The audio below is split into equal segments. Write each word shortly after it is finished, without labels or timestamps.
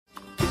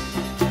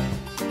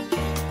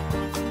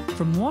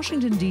From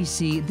Washington,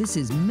 D.C., this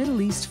is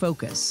Middle East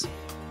Focus.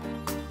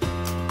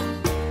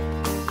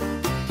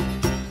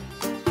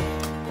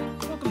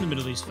 Welcome to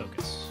Middle East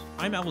Focus.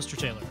 I'm Alistair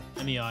Taylor,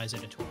 MEI's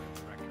editorial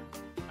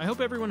director. I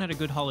hope everyone had a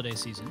good holiday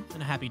season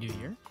and a happy new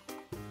year.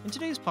 In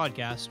today's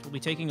podcast, we'll be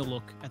taking a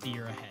look at the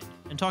year ahead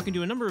and talking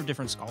to a number of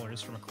different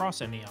scholars from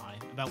across MEI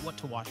about what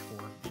to watch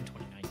for in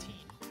 2019.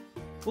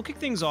 We'll kick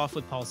things off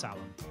with Paul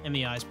Salem,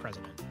 MEI's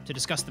president, to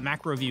discuss the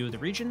macro view of the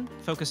region,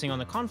 focusing on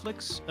the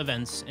conflicts,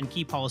 events, and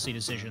key policy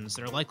decisions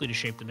that are likely to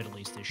shape the Middle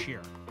East this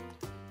year.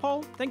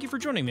 Paul, thank you for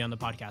joining me on the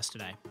podcast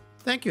today.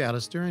 Thank you,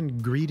 Alistair,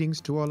 and greetings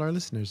to all our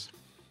listeners.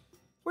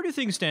 Where do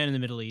things stand in the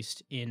Middle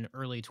East in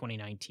early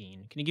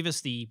 2019? Can you give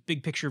us the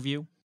big picture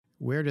view?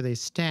 Where do they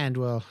stand?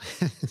 Well,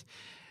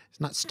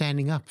 it's not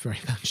standing up very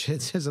much.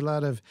 There's a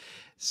lot of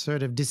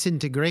sort of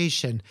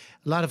disintegration,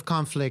 a lot of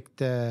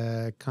conflict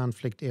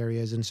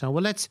areas and so on.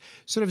 Well, let's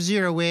sort of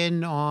zero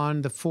in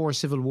on the 4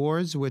 civil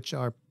wars, which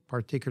are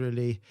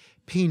particularly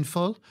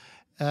painful.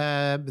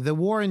 The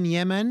war in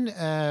Yemen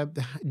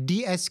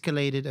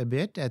de-escalated a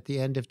bit at the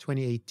end of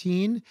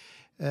 2018.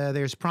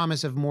 There's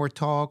promise of more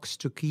talks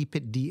to keep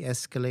it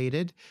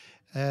de-escalated.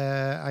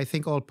 I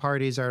think all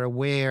parties are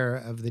aware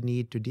of the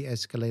need to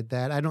de-escalate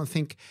that. I don't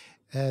think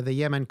the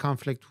Yemen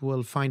conflict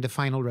will find a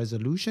final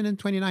resolution in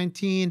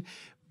 2019,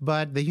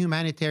 but the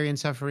humanitarian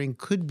suffering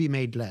could be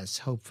made less,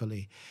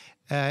 hopefully.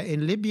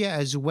 In Libya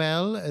as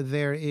well,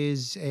 there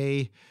is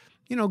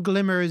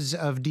glimmers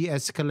of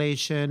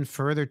de-escalation,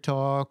 further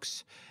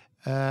talks,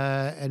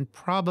 and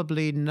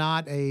probably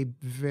not a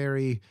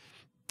very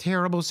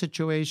terrible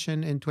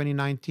situation in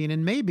 2019,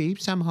 and maybe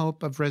some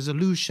hope of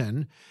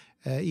resolution,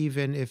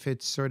 even if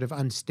it's sort of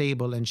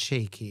unstable and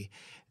shaky.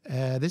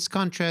 This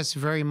contrasts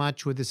very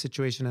much with the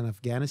situation in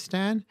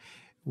Afghanistan,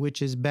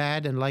 which is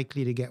bad and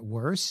likely to get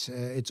worse.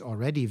 It's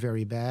already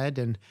very bad,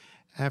 and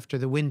after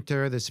the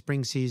winter, the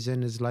spring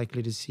season is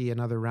likely to see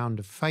another round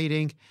of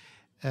fighting.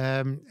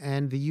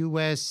 And the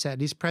U.S., at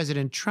least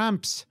President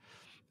Trump's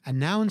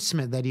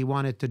announcement that he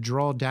wanted to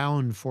draw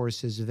down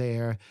forces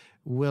there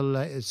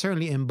will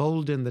certainly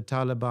embolden the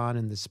Taliban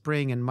in the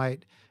spring and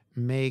might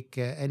make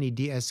any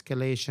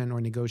de-escalation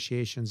or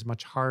negotiations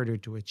much harder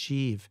to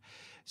achieve.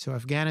 So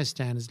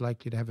Afghanistan is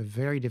likely to have a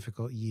very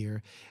difficult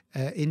year.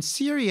 In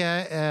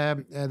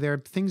Syria, there are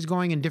things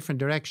going in different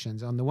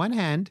directions. On the one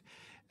hand,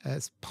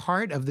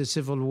 part of the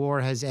civil war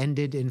has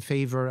ended in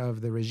favor of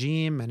the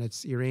regime and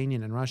its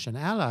Iranian and Russian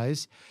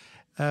allies,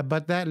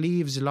 but that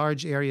leaves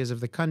large areas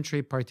of the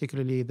country,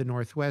 particularly the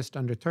northwest,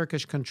 under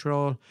Turkish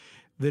control,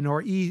 the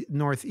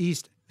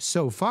northeast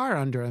so far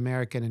under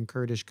American and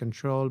Kurdish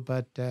control.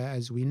 But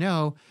as we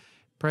know,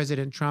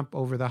 President Trump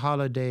over the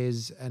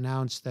holidays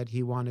announced that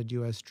he wanted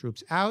U.S.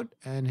 troops out,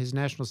 and his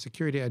national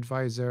security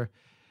advisor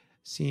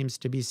seems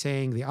to be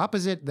saying the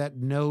opposite, that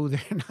no, they're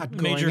not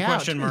going out. Major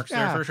question marks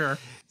there for sure.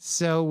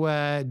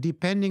 So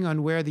depending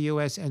on where the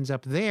U.S. ends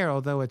up there,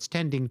 although it's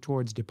tending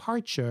towards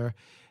departure,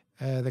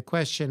 the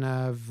question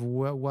of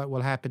what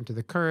will happen to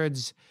the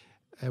Kurds,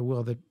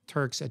 will the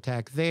Turks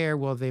attack there?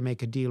 Will they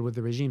make a deal with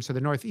the regime? So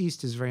the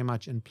Northeast is very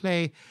much in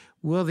play.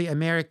 Will the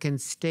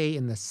Americans stay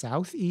in the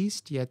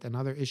Southeast? Yet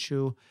another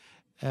issue.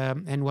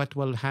 And what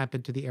will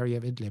happen to the area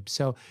of Idlib?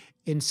 So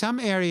in some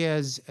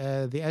areas,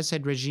 the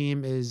Assad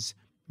regime is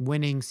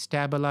winning,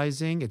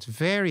 stabilizing. It's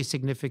very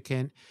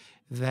significant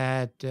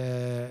that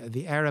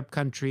the Arab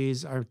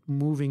countries are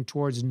moving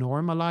towards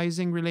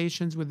normalizing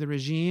relations with the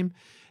regime.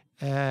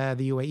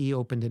 The UAE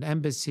opened an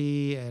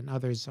embassy, and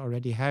others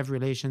already have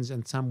relations,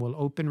 and some will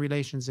open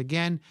relations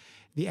again.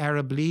 The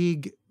Arab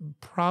League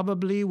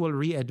probably will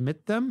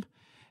readmit them,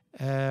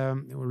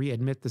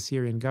 readmit the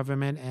Syrian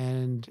government,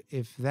 and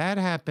if that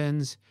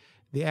happens,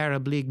 the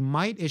Arab League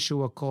might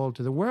issue a call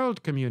to the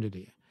world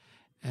community,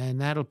 and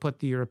that'll put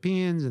the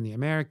Europeans and the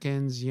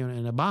Americans,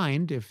 in a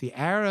bind if the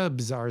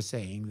Arabs are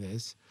saying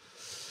this.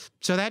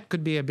 So that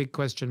could be a big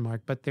question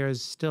mark, but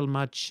there's still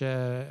much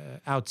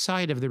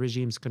outside of the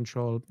regime's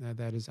control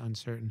that is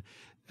uncertain.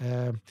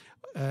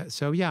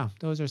 So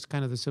those are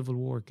kind of the civil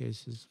war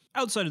cases.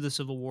 Outside of the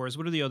civil wars,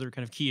 what are the other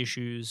kind of key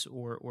issues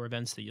or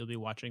events that you'll be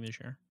watching this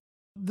year?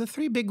 The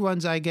 3 big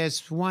ones, I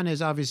guess, one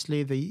is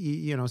obviously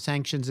the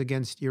sanctions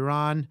against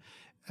Iran,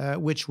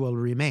 which will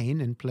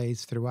remain in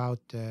place throughout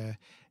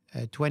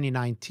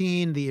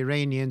 2019. The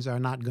Iranians are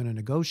not going to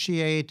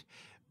negotiate,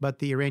 but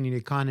the Iranian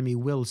economy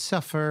will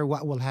suffer.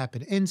 What will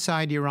happen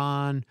inside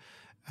Iran?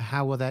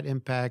 How will that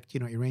impact,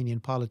 Iranian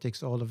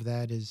politics? All of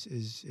that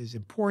is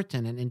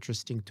important and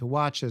interesting to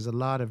watch. There's a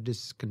lot of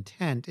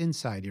discontent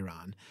inside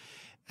Iran.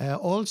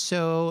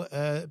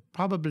 Also,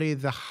 probably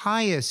the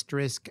highest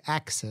risk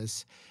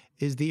axis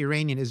is the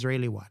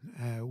Iranian-Israeli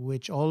one,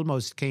 which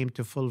almost came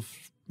to full,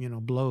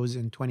 blows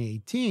in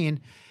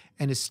 2018,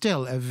 and is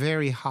still a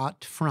very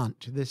hot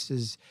front. This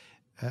is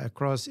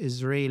across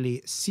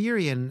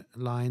Israeli-Syrian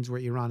lines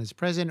where Iran is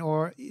present,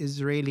 or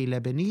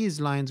Israeli-Lebanese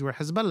lines where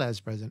Hezbollah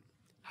is present.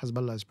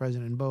 Hezbollah is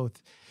present in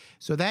both.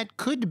 So that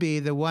could be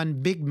the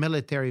one big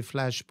military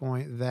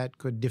flashpoint that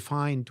could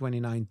define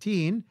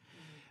 2019.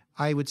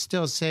 I would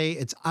still say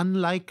it's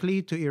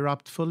unlikely to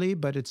erupt fully,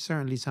 but it's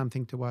certainly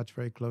something to watch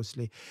very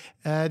closely.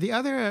 The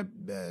other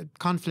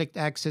conflict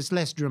axis,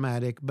 less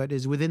dramatic, but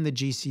is within the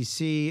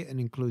GCC and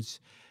includes,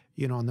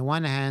 on the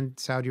one hand,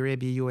 Saudi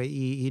Arabia, UAE,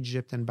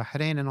 Egypt, and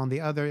Bahrain, and on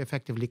the other,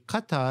 effectively,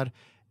 Qatar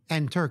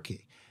and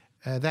Turkey.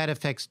 That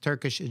affects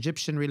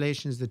Turkish-Egyptian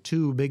relations, the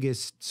two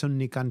biggest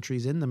Sunni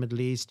countries in the Middle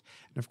East.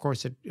 And of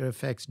course, it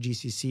affects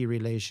GCC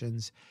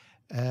relations.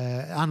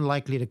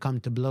 Unlikely to come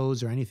to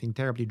blows or anything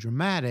terribly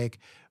dramatic,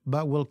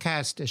 but will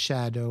cast a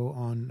shadow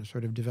on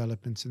sort of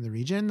developments in the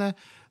region. The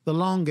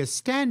longest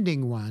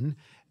standing one,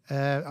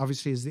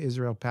 obviously, is the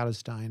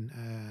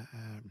Israel-Palestine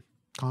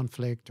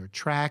conflict or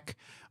track.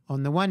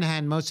 On the one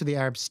hand, most of the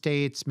Arab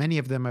states, many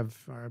of them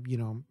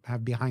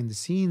have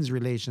behind-the-scenes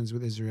relations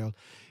with Israel,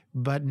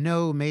 but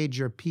no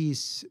major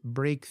peace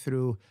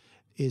breakthrough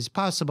is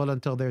possible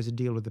until there's a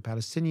deal with the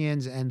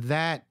Palestinians, and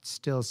that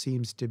still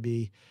seems to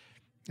be,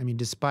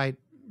 despite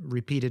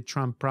repeated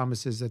Trump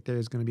promises that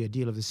there's going to be a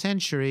deal of the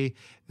century,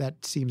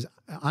 that seems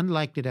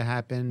unlikely to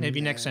happen.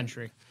 Maybe next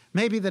century.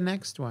 Maybe the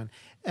next one.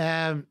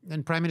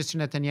 And Prime Minister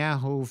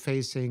Netanyahu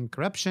facing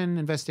corruption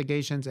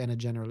investigations and a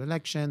general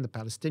election, the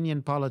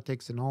Palestinian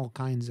politics and all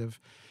kinds of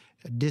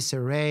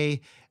disarray,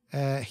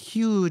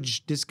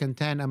 huge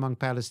discontent among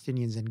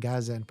Palestinians in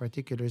Gaza in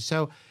particular.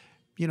 So,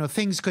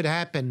 things could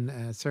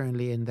happen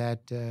certainly in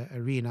that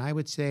arena. I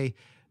would say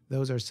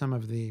those are some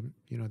of the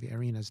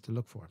arenas to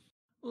look for.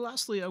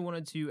 Lastly, I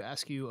wanted to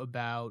ask you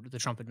about the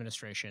Trump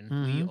administration.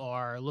 Mm-hmm. We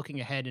are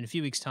looking ahead in a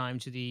few weeks' time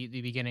to the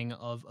beginning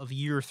of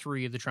year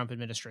 3 of the Trump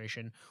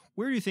administration.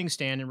 Where do things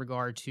stand in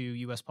regard to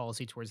U.S.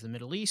 policy towards the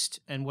Middle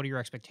East, and what are your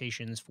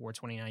expectations for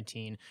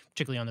 2019,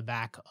 particularly on the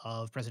back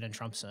of President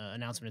Trump's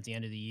announcement at the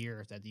end of the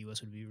year that the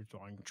U.S. would be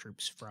withdrawing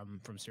troops from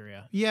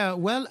Syria? Yeah,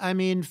 well,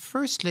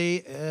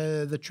 firstly,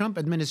 the Trump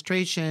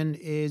administration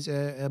is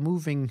a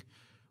moving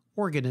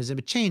organism.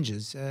 It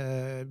changes.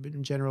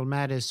 General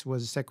Mattis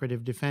was Secretary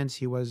of Defense.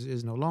 He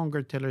is no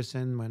longer.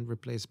 Tillerson, when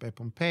replaced by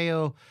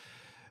Pompeo.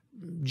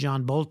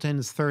 John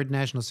Bolton's third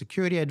national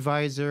security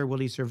advisor. Will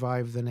he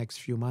survive the next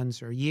few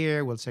months or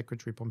year? Will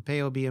Secretary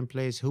Pompeo be in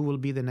place? Who will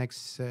be the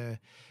next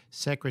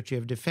Secretary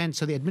of Defense?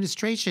 So the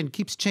administration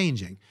keeps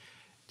changing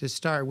to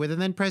start with. And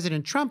then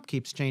President Trump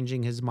keeps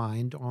changing his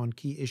mind on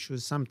key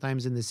issues,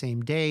 sometimes in the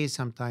same day,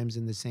 sometimes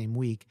in the same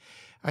week.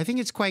 I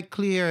think it's quite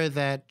clear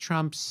that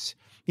Trump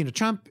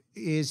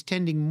is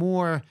tending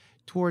more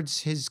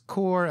towards his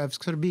core of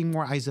sort of being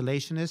more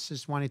isolationist,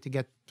 just wanting to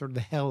get sort of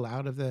the hell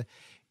out of the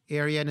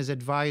area, and his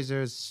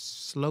advisors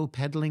slow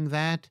pedaling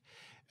that.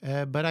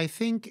 But I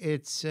think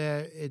it's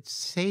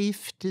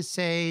safe to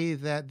say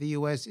that the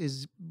U.S.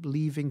 is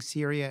leaving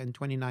Syria in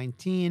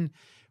 2019,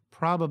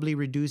 probably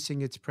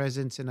reducing its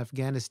presence in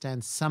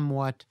Afghanistan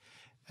somewhat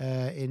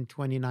in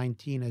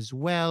 2019 as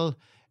well.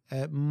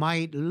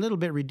 Might a little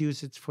bit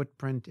reduce its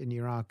footprint in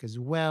Iraq as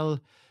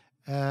well.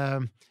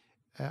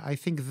 I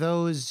think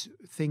those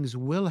things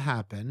will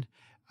happen.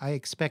 I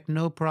expect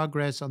no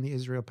progress on the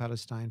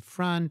Israel-Palestine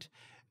front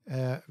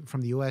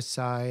from the U.S.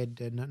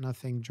 side,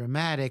 nothing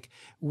dramatic.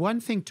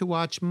 One thing to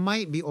watch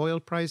might be oil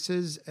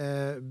prices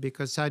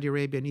because Saudi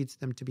Arabia needs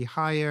them to be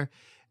higher,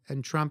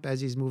 and Trump,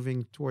 as he's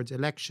moving towards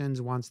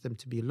elections, wants them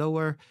to be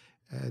lower.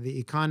 The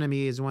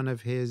economy is one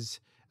of his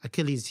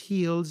Achilles'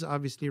 heels,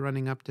 obviously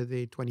running up to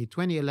the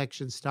 2020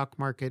 election, stock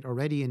market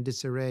already in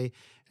disarray,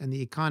 and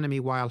the economy,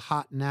 while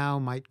hot now,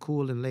 might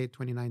cool in late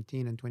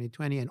 2019 and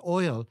 2020, and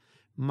oil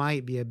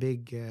might be a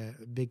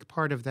big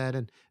part of that,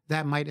 and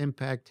that might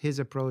impact his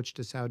approach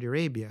to Saudi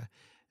Arabia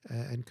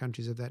and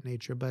countries of that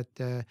nature. But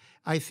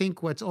I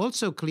think what's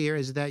also clear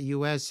is that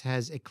U.S.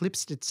 has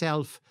eclipsed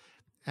itself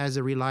as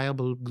a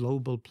reliable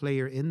global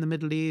player in the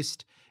Middle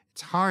East.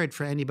 It's hard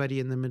for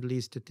anybody in the Middle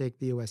East to take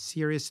the U.S.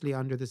 seriously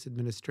under this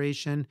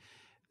administration,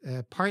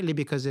 partly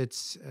because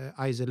it's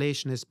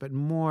isolationist, but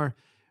more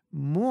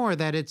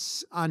that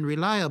it's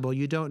unreliable.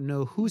 You don't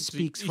know who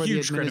speaks for the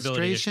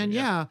administration.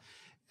 Yeah.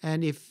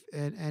 And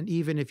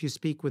even if you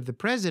speak with the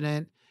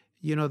president,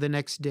 the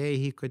next day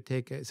he could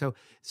take it.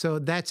 So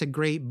that's a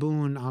great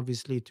boon,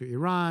 obviously, to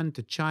Iran,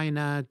 to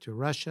China, to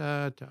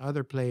Russia, to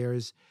other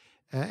players.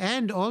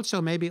 And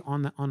also maybe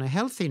on a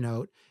healthy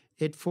note,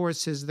 it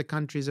forces the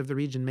countries of the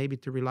region maybe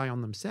to rely on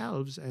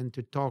themselves and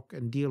to talk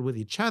and deal with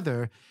each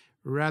other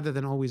rather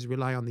than always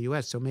rely on the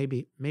U.S. So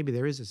maybe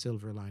there is a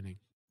silver lining.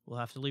 We'll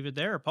have to leave it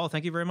there. Paul,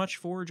 thank you very much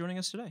for joining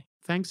us today.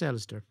 Thanks,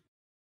 Alistair.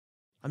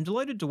 I'm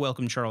delighted to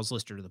welcome Charles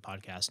Lister to the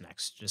podcast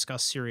next to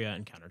discuss Syria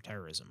and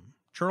counterterrorism.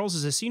 Charles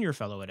is a senior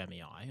fellow at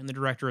MEI and the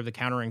director of the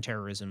Countering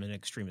Terrorism and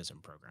Extremism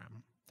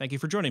program. Thank you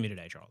for joining me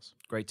today, Charles.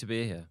 Great to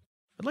be here.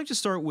 I'd like to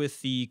start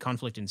with the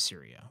conflict in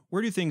Syria.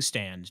 Where do things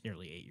stand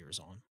nearly 8 years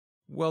on?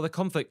 Well, the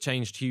conflict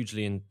changed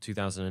hugely in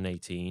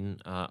 2018.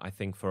 I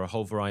think for a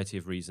whole variety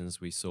of reasons.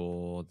 We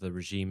saw the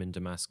regime in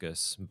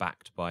Damascus,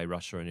 backed by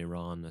Russia and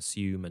Iran,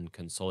 assume and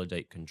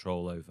consolidate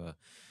control over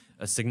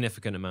a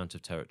significant amount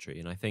of territory.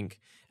 And I think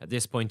at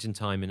this point in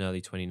time in early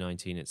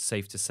 2019, it's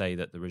safe to say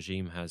that the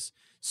regime has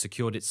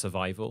secured its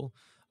survival.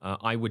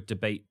 I would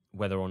debate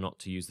whether or not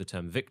to use the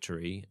term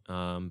victory,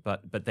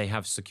 but they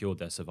have secured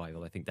their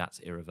survival. I think that's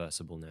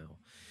irreversible now.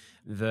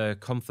 The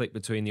conflict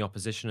between the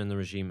opposition and the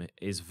regime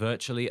is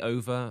virtually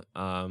over,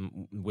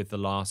 with the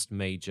last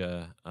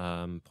major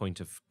point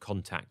of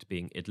contact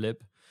being Idlib,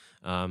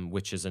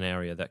 which is an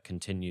area that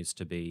continues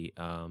to be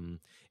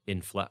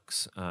in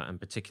flux and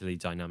particularly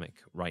dynamic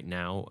right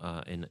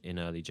now in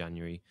early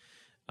January,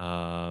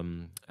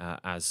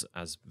 as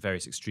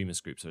various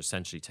extremist groups are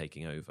essentially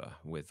taking over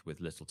with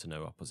little to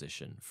no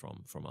opposition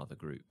from other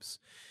groups.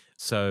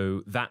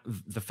 So that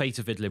the fate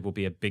of Idlib will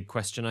be a big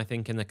question, I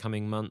think, in the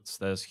coming months.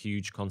 There's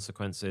huge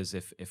consequences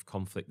if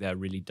conflict there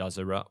really does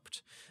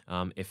erupt.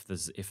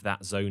 If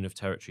that zone of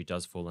territory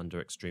does fall under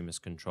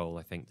extremist control,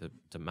 I think that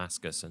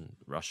Damascus and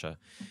Russia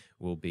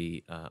will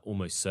be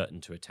almost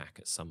certain to attack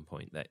at some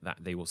point. That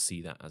they will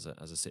see that as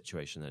a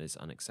situation that is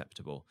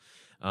unacceptable.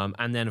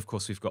 And then, of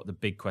course, we've got the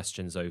big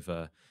questions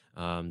over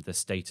the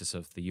status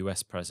of the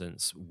US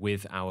presence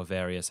with our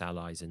various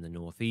allies in the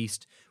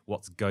Northeast.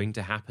 What's going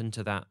to happen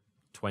to that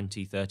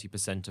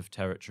 20-30% of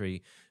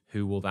territory?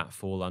 Who will that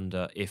fall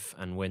under if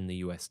and when the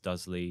US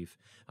does leave?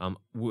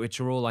 Which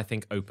are all, I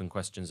think, open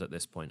questions at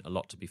this point. A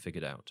lot to be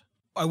figured out.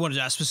 I wanted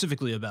to ask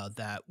specifically about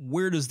that.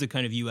 Where does the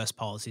kind of U.S.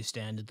 policy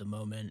stand at the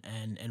moment,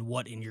 and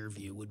what, in your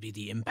view, would be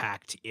the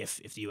impact if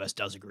the U.S.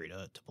 does agree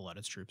to pull out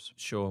its troops?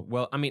 Sure.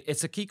 Well, I mean,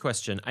 it's a key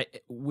question.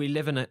 We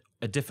live in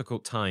a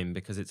difficult time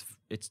because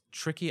it's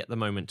tricky at the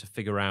moment to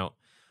figure out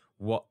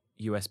what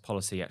U.S.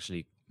 policy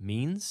actually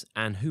means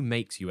and who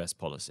makes U.S.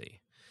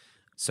 policy.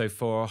 So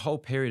for a whole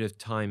period of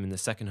time in the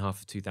second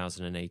half of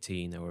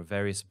 2018, there were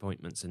various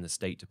appointments in the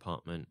State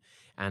Department,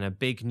 and a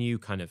big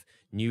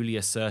newly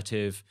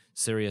assertive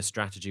Syria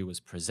strategy was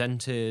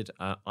presented.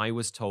 I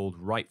was told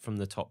right from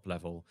the top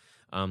level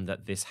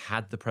that this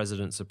had the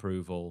president's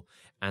approval,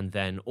 and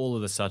then all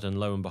of a sudden,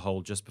 lo and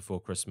behold, just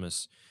before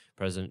Christmas,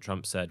 President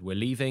Trump said, "We're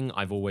leaving.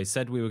 I've always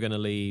said we were going to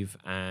leave,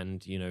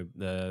 and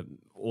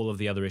all of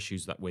the other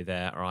issues that were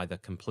there are either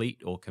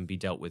complete or can be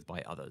dealt with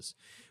by others,"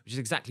 which is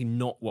exactly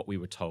not what we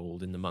were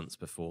told in the months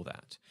before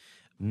that.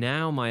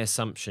 Now, my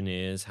assumption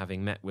is,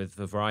 having met with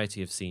a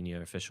variety of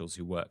senior officials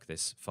who work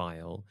this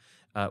file,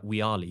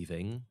 we are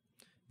leaving.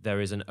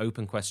 There is an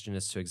open question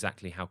as to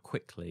exactly how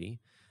quickly.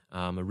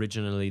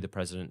 Originally, the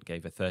president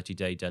gave a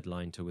 30-day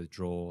deadline to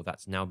withdraw.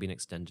 That's now been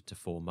extended to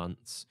 4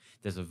 months.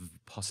 There's a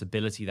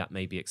possibility that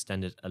may be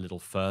extended a little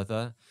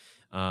further.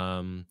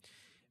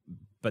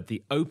 But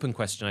the open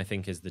question, I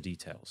think, is the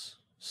details.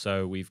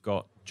 So we've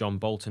got John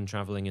Bolton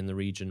traveling in the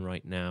region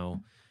right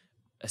now,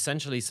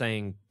 essentially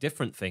saying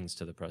different things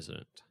to the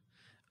president.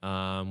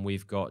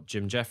 We've got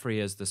Jim Jeffrey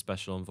as the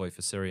special envoy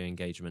for Syria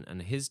engagement,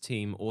 and his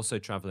team also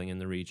traveling in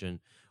the region,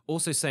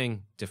 also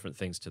saying different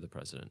things to the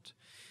president.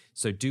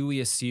 So do we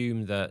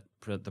assume that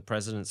the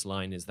president's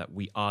line is that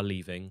we are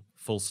leaving,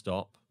 full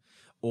stop,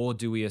 or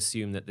do we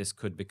assume that this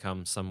could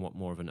become somewhat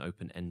more of an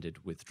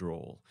open-ended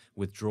withdrawal?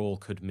 Withdrawal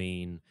could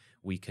mean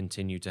we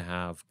continue to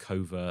have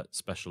covert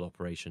special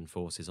operation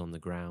forces on the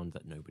ground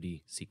that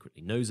nobody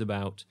secretly knows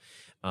about.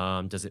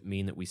 Does it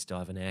mean that we still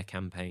have an air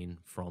campaign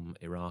from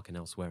Iraq and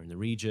elsewhere in the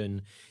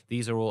region?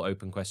 These are all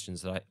open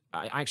questions that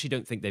I actually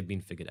don't think they've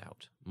been figured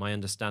out. My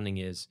understanding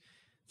is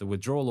the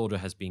withdrawal order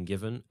has been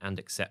given and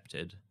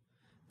accepted,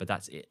 but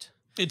that's it.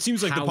 It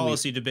seems like the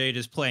policy debate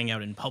is playing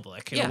out in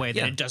public in a way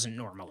that it doesn't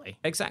normally.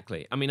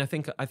 Exactly. I mean, I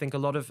think a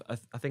lot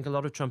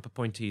of Trump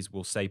appointees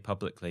will say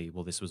publicly,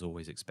 "Well, this was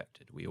always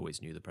expected. We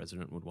always knew the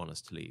president would want us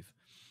to leave."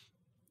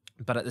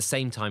 But at the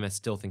same time, I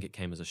still think it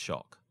came as a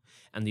shock,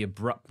 and the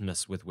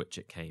abruptness with which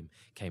it came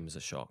as a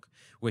shock,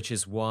 which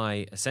is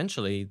why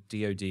essentially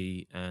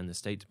DOD and the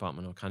State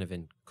Department are kind of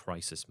in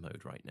crisis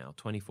mode right now,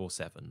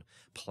 24/7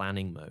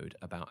 planning mode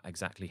about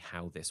exactly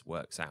how this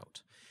works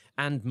out,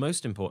 and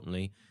most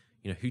importantly,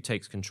 who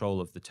takes control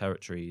of the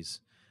territories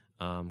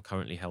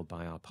currently held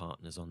by our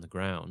partners on the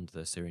ground,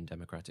 the Syrian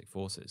Democratic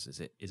Forces?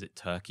 Is it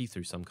Turkey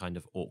through some kind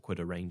of awkward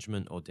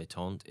arrangement or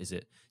détente? Is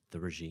it the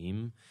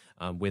regime,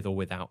 with or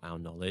without our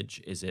knowledge?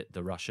 Is it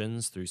the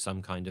Russians through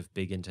some kind of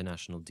big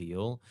international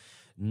deal?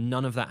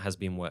 None of that has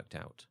been worked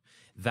out.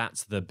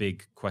 That's the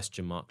big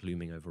question mark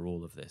looming over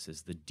all of this,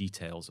 is the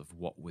details of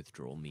what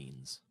withdrawal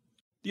means.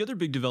 The other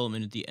big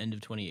development at the end of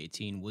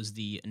 2018 was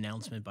the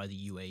announcement by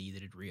the UAE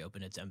that it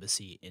reopened its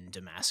embassy in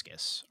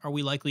Damascus. Are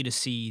we likely to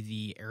see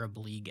the Arab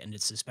League end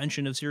its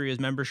suspension of Syria's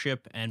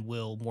membership, and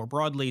will, more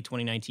broadly,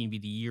 2019 be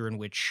the year in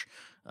which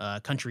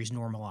countries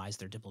normalize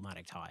their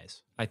diplomatic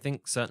ties? I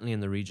think certainly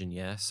in the region,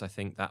 yes. I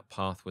think that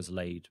path was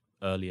laid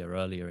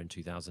earlier in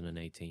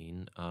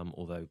 2018,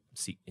 although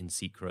in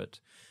secret.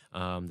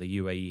 The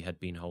UAE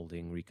had been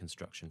holding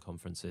reconstruction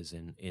conferences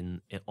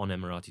on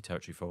Emirati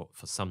territory for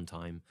some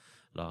time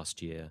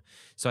last year.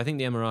 So I think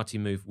the Emirati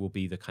move will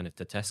be the kind of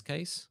the test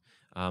case.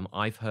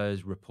 I've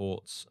heard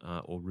reports,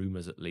 or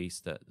rumors at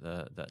least,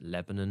 that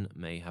Lebanon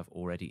may have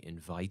already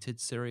invited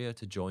Syria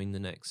to join the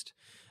next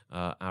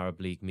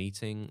Arab League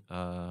meeting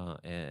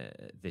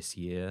this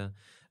year,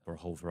 for a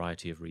whole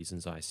variety of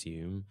reasons, I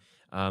assume.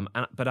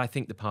 But I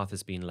think the path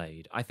has been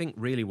laid. I think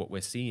really what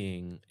we're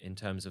seeing in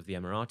terms of the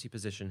Emirati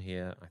position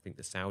here, I think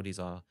the Saudis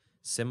are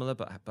similar,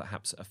 but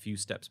perhaps a few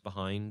steps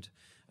behind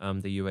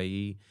the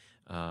UAE.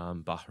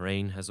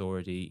 Bahrain has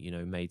already,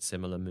 made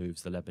similar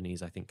moves. The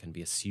Lebanese, I think, can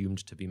be assumed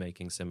to be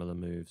making similar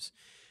moves.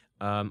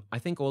 I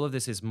think all of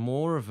this is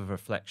more of a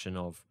reflection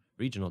of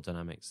regional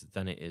dynamics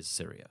than it is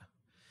Syria.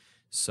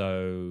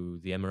 So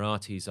the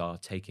Emiratis are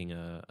taking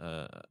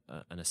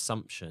an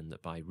assumption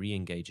that by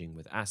re-engaging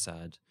with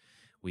Assad,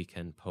 we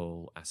can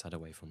pull Assad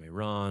away from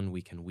Iran,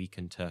 we can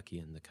weaken Turkey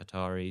and the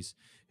Qataris,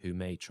 who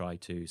may try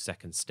to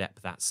second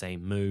step that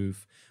same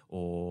move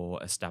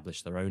or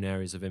establish their own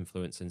areas of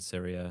influence in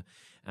Syria.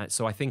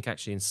 So I think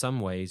actually in some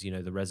ways,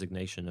 the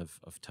resignation of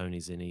Tony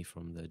Zinni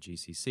from the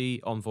GCC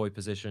envoy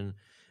position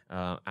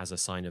as a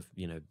sign of,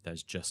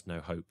 there's just no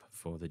hope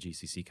for the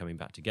GCC coming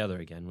back together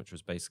again, which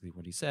was basically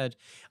what he said,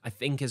 I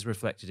think is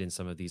reflected in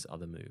some of these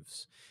other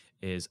moves.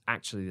 Is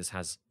actually this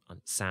has,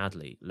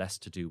 sadly, less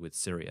to do with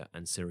Syria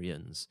and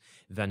Syrians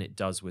than it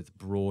does with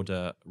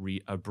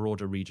a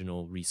broader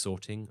regional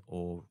resorting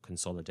or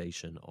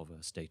consolidation of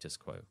a status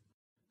quo.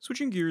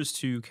 Switching gears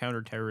to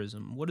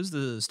counterterrorism, what is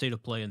the state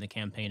of play in the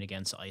campaign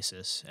against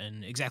ISIS,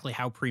 and exactly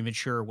how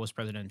premature was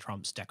President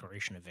Trump's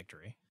declaration of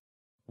victory?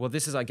 Well,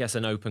 this is, I guess,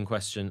 an open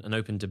question, an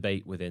open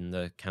debate within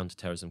the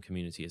counterterrorism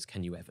community is,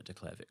 can you ever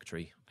declare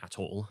victory at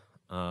all?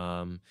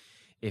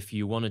 If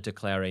you want to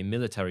declare a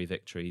military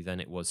victory,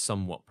 then it was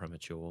somewhat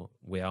premature.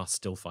 We are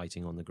still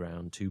fighting on the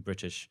ground. 2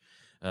 British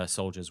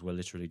soldiers were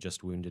literally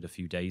just wounded a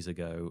few days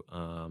ago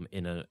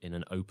in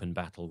an open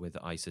battle with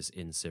ISIS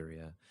in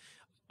Syria.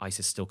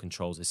 ISIS still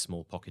controls a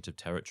small pocket of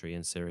territory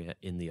in Syria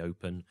in the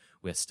open.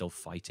 We're still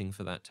fighting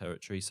for that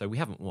territory. So we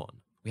haven't won.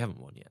 We haven't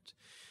won yet.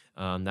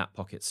 That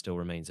pocket still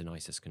remains in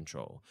ISIS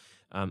control.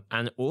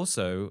 And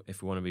also,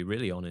 if we want to be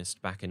really honest,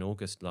 back in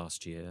August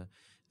last year,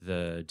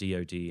 the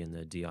DOD and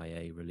the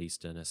DIA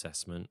released an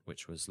assessment,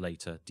 which was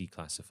later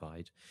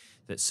declassified,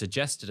 that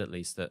suggested at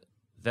least that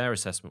their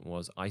assessment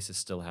was ISIS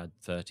still had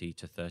 30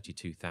 to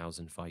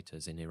 32,000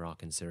 fighters in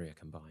Iraq and Syria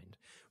combined,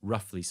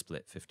 roughly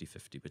split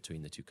 50-50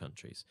 between the two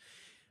countries.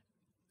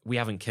 We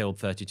haven't killed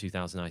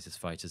 32,000 ISIS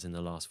fighters in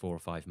the last 4 or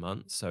 5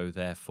 months, so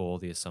therefore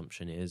the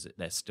assumption is that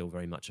they're still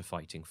very much a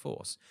fighting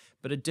force,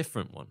 but a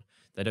different one.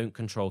 They don't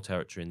control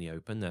territory in the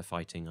open, they're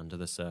fighting under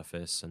the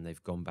surface, and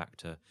they've gone back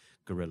to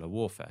guerrilla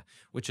warfare,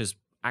 which is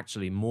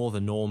actually more the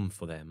norm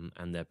for them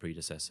and their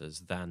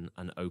predecessors than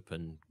an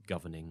open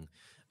governing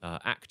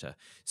actor.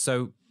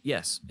 So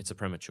yes, it's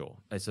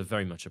a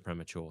very much a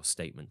premature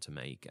statement to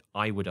make.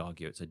 I would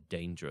argue it's a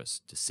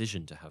dangerous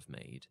decision to have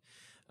made.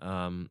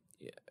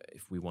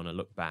 If we want to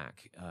look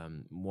back,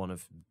 one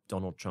of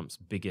Donald Trump's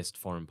biggest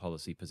foreign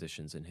policy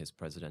positions in his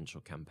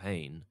presidential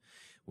campaign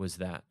was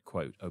that,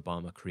 quote,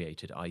 Obama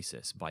created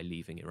ISIS by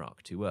leaving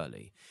Iraq too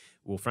early.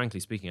 Well, frankly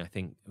speaking, I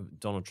think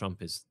Donald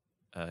Trump is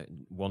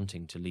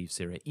wanting to leave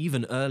Syria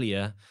even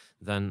earlier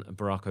than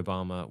Barack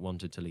Obama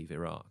wanted to leave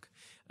Iraq.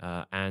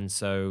 And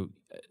so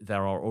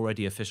there are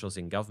already officials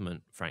in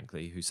government,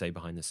 frankly, who say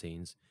behind the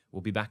scenes,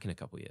 we'll be back in a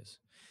couple of years.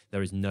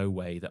 There is no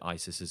way that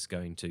ISIS is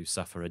going to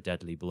suffer a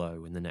deadly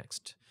blow in the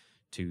next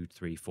 2,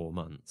 3, 4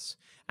 months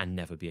and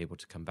never be able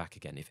to come back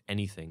again. If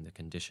anything, the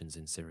conditions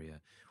in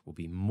Syria will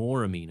be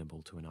more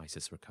amenable to an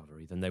ISIS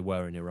recovery than they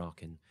were in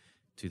Iraq in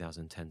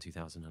 2010,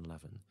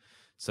 2011.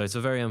 So it's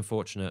a very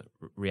unfortunate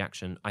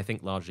reaction, I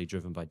think largely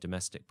driven by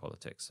domestic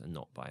politics and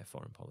not by a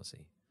foreign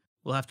policy.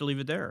 We'll have to leave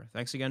it there.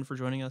 Thanks again for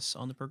joining us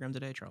on the program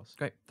today, Charles.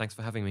 Great. Thanks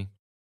for having me.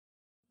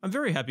 I'm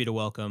very happy to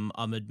welcome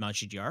Ahmad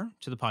Majidyar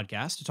to the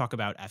podcast to talk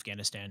about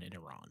Afghanistan and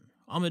Iran.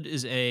 Ahmad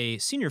is a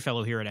senior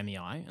fellow here at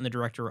MEI and the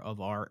director of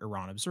our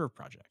Iran Observe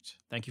project.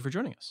 Thank you for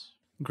joining us.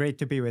 Great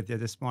to be with you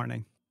this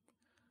morning.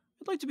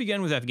 I'd like to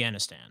begin with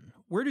Afghanistan.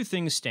 Where do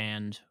things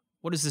stand?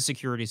 What is the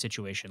security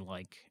situation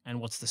like? And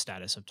what's the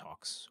status of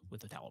talks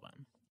with the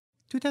Taliban?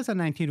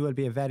 2019 will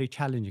be a very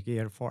challenging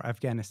year for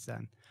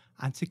Afghanistan.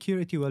 And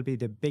security will be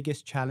the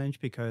biggest challenge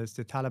because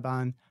the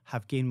Taliban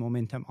have gained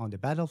momentum on the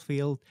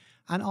battlefield,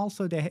 and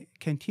also they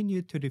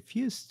continue to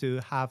refuse to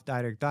have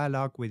direct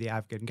dialogue with the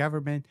Afghan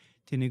government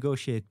to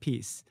negotiate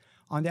peace.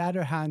 On the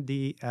other hand,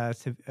 the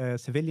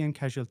civilian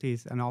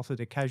casualties and also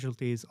the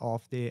casualties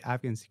of the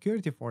Afghan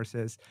security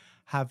forces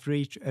have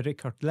reached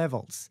record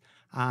levels.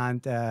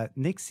 And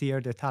next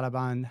year, the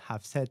Taliban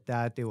have said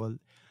that they will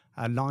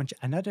launch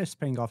another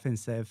spring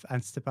offensive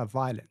and step up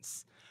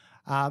violence.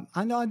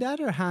 And on the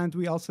other hand,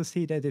 we also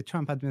see that the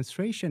Trump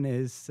administration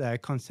is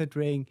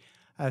considering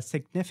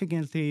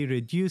significantly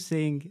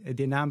reducing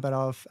the number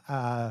of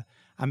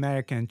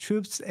American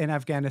troops in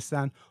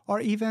Afghanistan,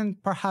 or even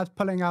perhaps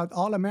pulling out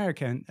all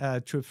American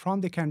troops from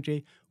the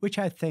country, which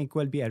I think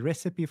will be a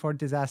recipe for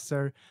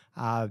disaster,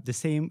 the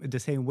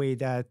same way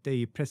that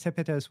the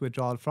precipitous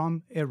withdrawal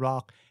from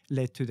Iraq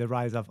led to the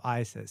rise of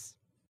ISIS.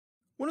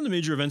 One of the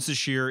major events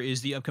this year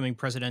is the upcoming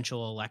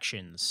presidential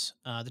elections.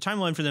 The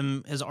timeline for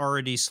them has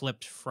already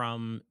slipped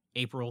from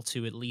April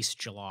to at least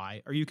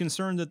July. Are you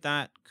concerned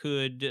that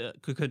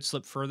could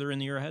slip further in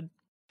the year ahead?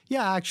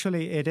 Yeah,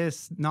 actually, it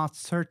is not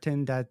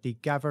certain that the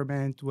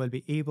government will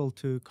be able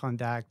to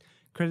conduct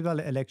credible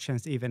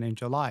elections even in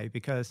July,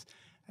 because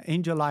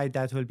in July,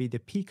 that will be the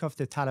peak of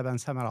the Taliban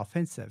summer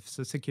offensive.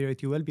 So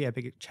security will be a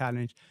big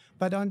challenge.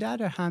 But on the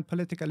other hand,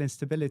 political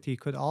instability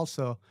could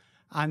also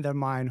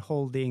undermine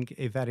holding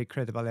a very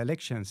credible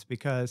elections,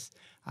 because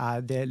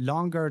the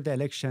longer the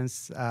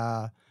elections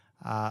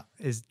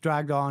is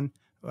dragged on,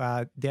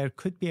 there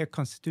could be a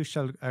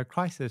constitutional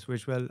crisis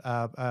which will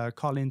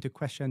call into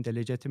question the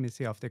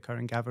legitimacy of the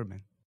current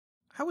government.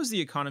 How is the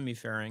economy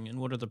faring, and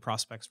what are the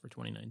prospects for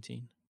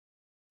 2019?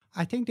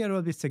 I think there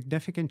will be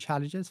significant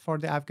challenges for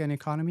the Afghan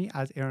economy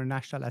as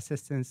international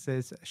assistance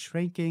is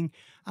shrinking,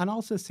 and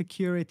also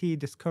security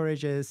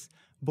discourages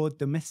both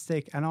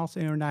domestic and also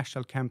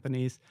international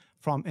companies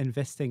from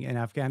investing in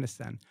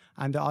Afghanistan.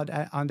 And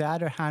on the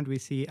other hand, we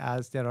see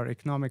as there are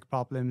economic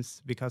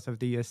problems because of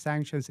the US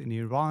sanctions in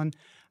Iran,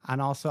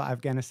 and also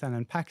Afghanistan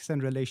and Pakistan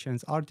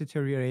relations are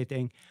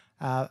deteriorating.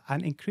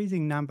 An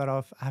increasing number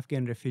of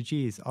Afghan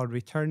refugees are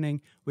returning,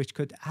 which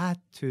could add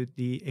to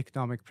the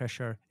economic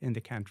pressure in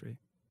the country.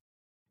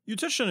 You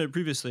touched on it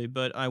previously,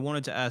 but I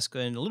wanted to ask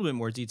in a little bit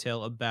more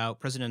detail about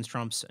President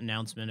Trump's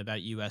announcement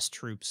about U.S.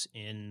 troops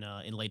in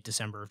late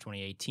December of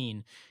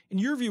 2018. In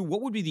your view,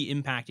 what would be the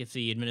impact if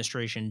the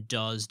administration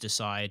does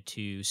decide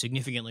to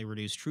significantly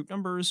reduce troop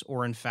numbers,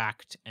 or in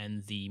fact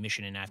end the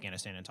mission in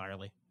Afghanistan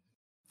entirely?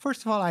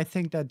 First of all, I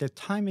think that the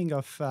timing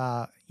of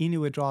any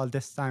withdrawal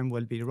this time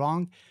will be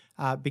wrong,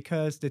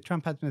 because the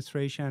Trump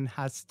administration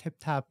has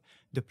stepped up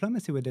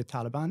diplomacy with the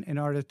Taliban in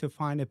order to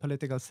find a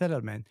political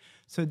settlement.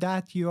 So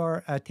that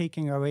you're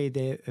taking away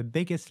the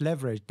biggest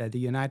leverage that the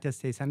United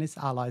States and its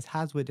allies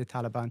has with the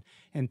Taliban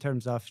in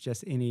terms of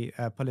just any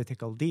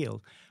political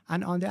deal.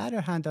 And on the other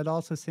hand, that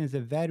also sends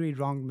a very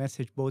wrong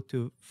message both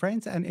to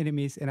friends and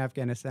enemies in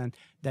Afghanistan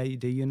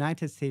that the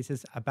United States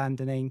is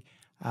abandoning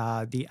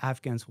the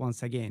Afghans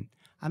once again.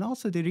 And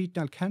also the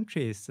regional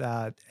countries,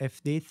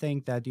 if they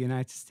think that the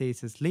United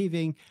States is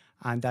leaving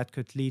and that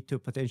could lead to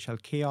potential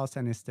chaos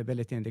and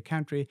instability in the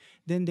country,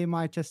 then they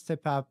might just step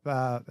up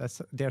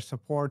their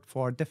support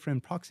for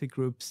different proxy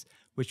groups,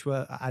 which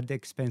will at the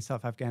expense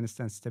of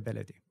Afghanistan's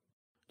stability.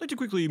 I'd like to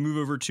quickly move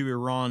over to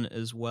Iran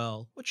as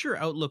well. What's your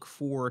outlook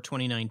for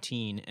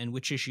 2019, and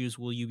which issues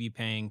will you be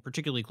paying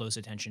particularly close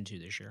attention to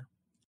this year?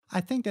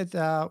 I think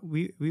that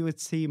we would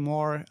see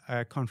more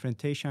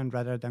confrontation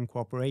rather than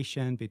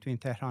cooperation between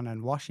Tehran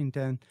and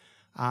Washington.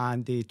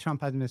 And the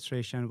Trump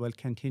administration will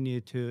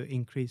continue to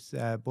increase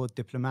both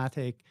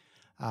diplomatic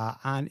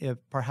and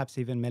perhaps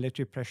even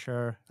military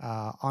pressure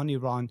on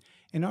Iran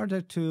in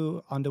order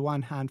to, on the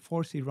one hand,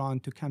 force Iran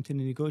to come to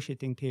the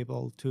negotiating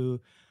table to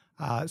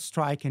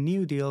strike a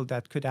new deal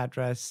that could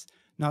address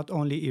not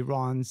only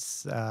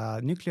Iran's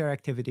nuclear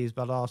activities,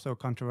 but also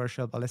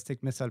controversial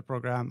ballistic missile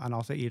program, and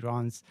also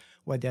Iran's,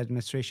 what the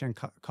administration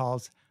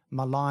calls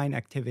malign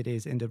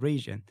activities in the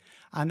region.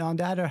 And on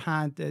the other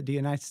hand, the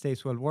United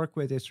States will work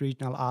with its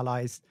regional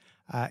allies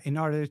in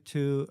order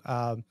to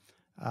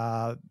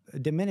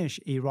diminish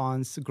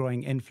Iran's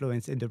growing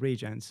influence in the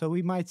region. So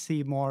we might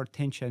see more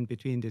tension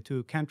between the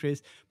two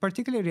countries,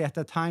 particularly at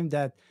the time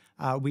that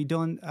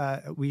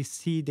we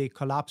see the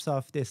collapse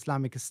of the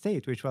Islamic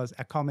State, which was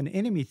a common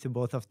enemy to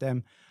both of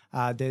them.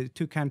 The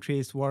two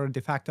countries were de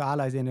facto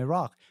allies in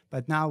Iraq,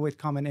 but now with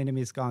common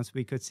enemies gone,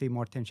 we could see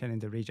more tension in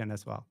the region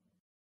as well.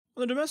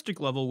 On the domestic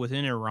level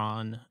within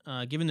Iran,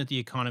 given that the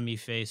economy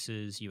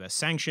faces U.S.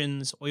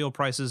 sanctions, oil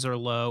prices are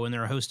low, and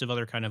there are a host of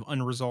other kind of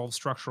unresolved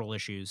structural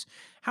issues,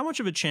 how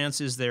much of a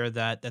chance is there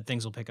that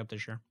things will pick up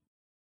this year?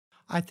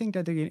 I think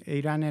that the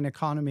Iranian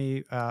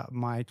economy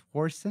might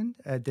worsen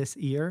this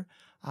year.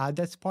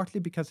 That's partly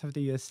because of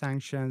the U.S.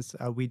 sanctions.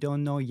 We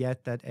don't know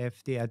yet that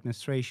if the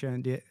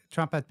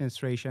Trump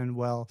administration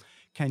will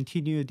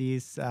continue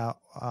these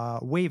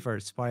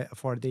waivers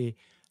for the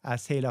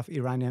sale of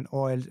Iranian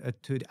oil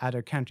to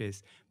other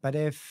countries. But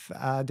if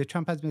the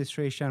Trump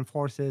administration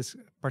forces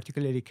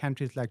particularly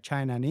countries like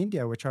China and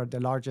India, which are the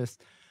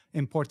largest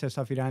importers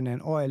of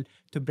Iranian oil,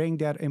 to bring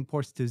their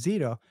imports to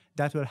zero,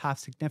 that will have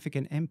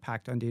significant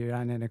impact on the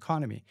Iranian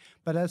economy.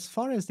 But as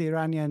far as the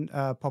Iranian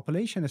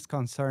population is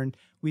concerned,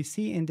 we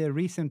see in the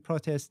recent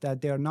protests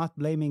that they are not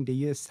blaming the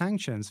U.S.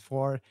 sanctions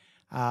for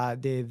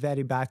the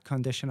very bad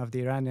condition of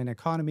the Iranian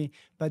economy,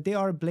 but they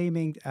are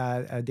blaming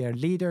their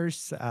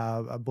leaders,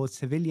 both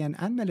civilian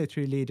and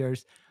military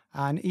leaders,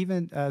 and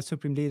even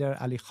Supreme Leader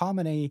Ali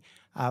Khamenei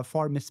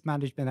for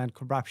mismanagement and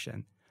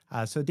corruption.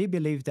 So they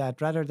believe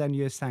that rather than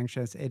U.S.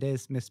 sanctions, it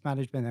is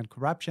mismanagement and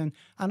corruption,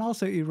 and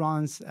also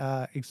Iran's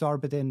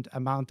exorbitant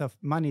amount of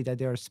money that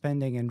they are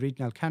spending in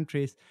regional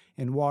countries,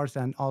 in wars,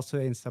 and also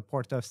in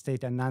support of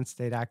state and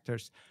non-state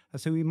actors.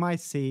 So we might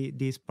see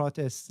these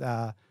protests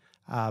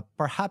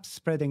perhaps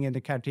spreading in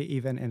the country,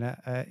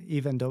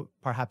 even though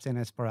perhaps in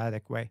a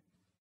sporadic way.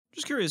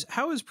 Just curious,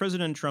 how has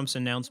President Trump's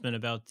announcement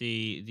about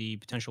the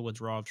potential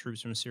withdrawal of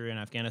troops from Syria and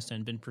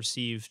Afghanistan been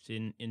perceived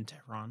in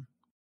Tehran?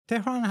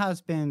 Tehran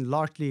has been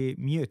largely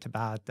mute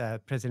about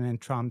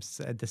President Trump's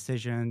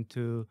decision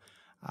to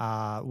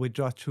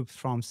withdraw troops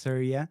from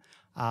Syria.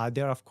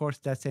 There, of course,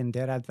 that's in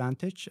their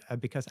advantage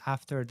because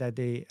after that,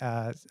 the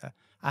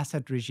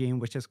Assad regime,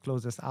 which is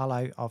closest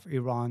ally of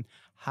Iran,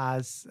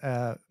 has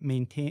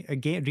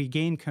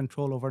regained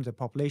control over the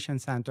population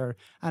center,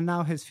 and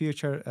now his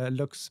future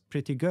looks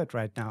pretty good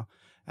right now,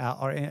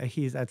 or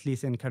he's at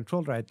least in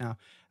control right now.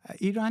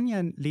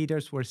 Iranian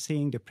leaders were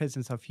seeing the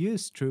presence of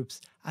U.S.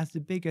 troops as the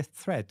biggest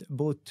threat,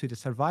 both to the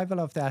survival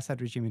of the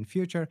Assad regime in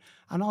future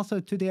and also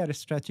to their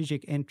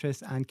strategic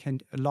interests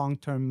and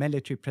long-term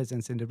military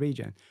presence in the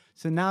region.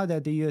 So now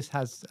that the U.S.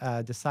 has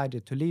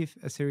decided to leave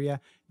Syria,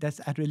 that's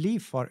a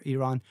relief for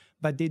Iran,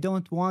 but they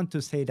don't want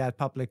to say that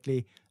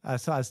publicly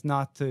so as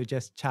not to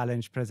just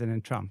challenge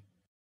President Trump.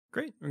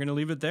 Great. We're going to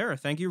leave it there.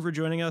 Thank you for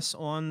joining us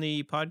on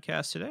the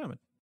podcast today, Ahmad.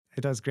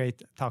 It was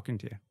great talking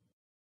to you.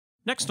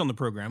 Next on the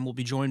program, we'll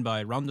be joined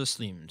by Randa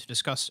Slim to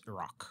discuss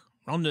Iraq.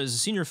 Randa is a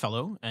senior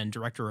fellow and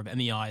director of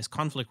MEI's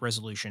Conflict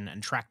Resolution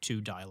and Track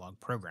 2 Dialogue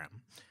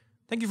program.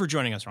 Thank you for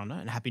joining us, Randa,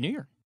 and Happy New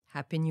Year.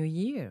 Happy New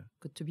Year.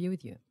 Good to be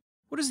with you.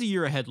 What does the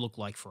year ahead look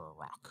like for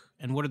Iraq,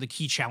 and what are the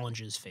key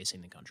challenges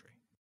facing the country?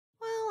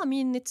 Well, I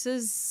mean, it's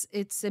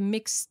a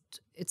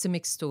mixed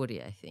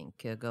story, I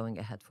think, going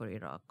ahead for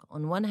Iraq.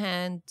 On one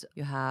hand,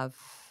 you have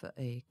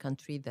a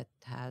country that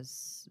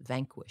has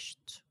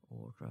vanquished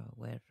or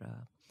where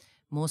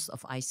most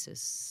of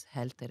ISIS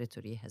held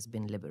territory has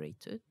been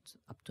liberated,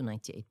 up to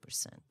 98%.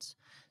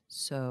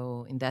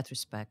 So in that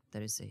respect,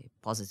 there is a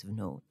positive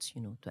note,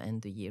 to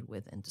end the year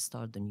with and to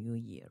start the new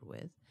year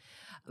with.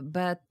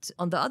 But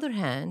on the other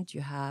hand,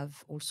 you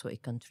have also a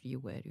country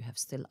where you have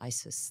still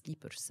ISIS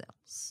sleeper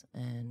cells,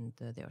 and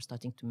they are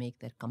starting to make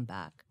their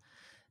comeback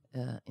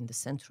in the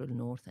central,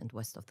 north, and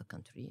west of the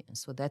country. And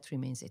so that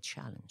remains a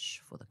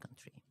challenge for the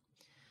country.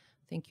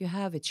 I think you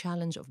have a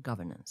challenge of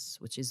governance,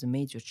 which is a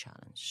major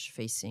challenge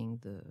facing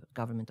the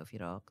government of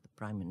Iraq, the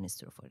Prime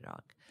Minister of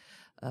Iraq,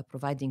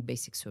 providing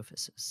basic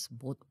services,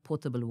 both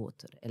potable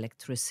water,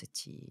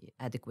 electricity,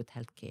 adequate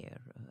healthcare,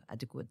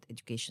 adequate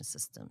education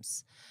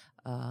systems,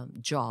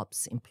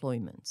 jobs,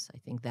 employment. I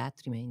think that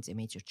remains a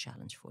major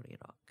challenge for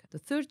Iraq. The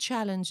third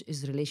challenge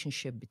is the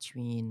relationship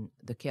between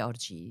the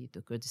KRG,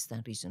 the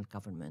Kurdistan Regional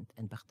Government,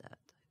 and Baghdad.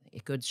 A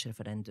Kurdish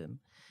referendum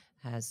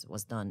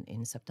was done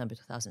in September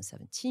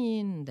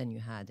 2017. Then you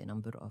had a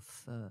number of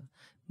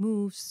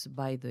moves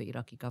by the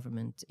Iraqi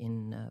government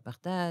in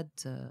Baghdad,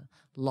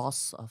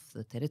 loss of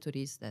the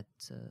territories that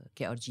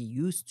KRG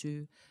used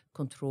to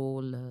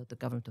control. The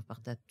government of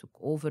Baghdad took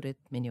over it,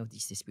 many of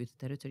these disputed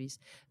territories.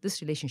 This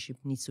relationship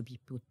needs to be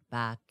put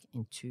back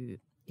into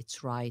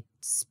its right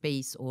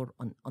space or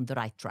on the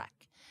right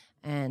track.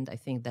 And I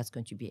think that's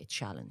going to be a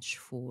challenge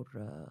for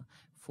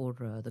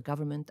the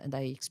government, and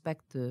I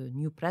expect the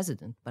new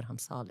president, Barham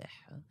Saleh,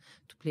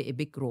 to play a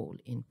big role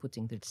in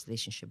putting this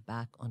relationship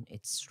back on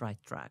its right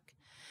track.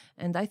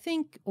 And I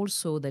think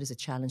also there is a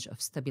challenge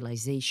of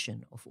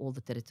stabilization of all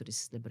the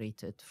territories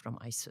liberated from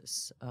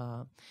ISIS.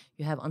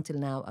 You have until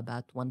now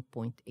about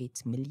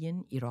 1.8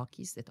 million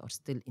Iraqis that are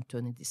still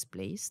internally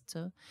displaced.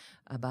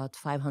 About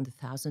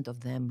 500,000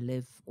 of them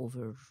live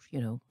over,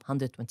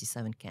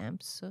 127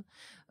 camps.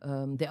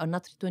 They are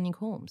not returning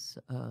homes.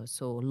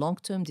 So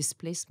long-term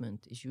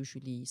displacement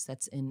usually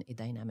sets in a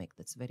dynamic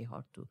that's very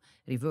hard to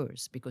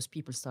reverse because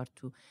people start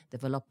to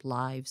develop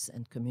lives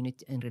and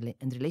community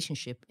and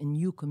relationship in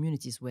new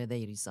communities where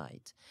they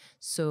reside.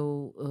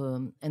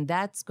 So, and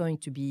that's going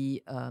to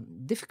be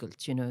difficult,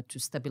 to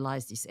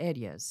stabilize these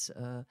areas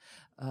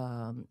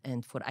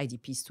and for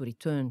IDPs to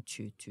return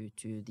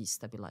to these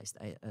stabilized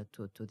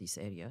to these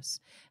areas.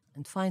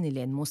 And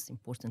finally, and most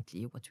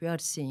importantly, what we are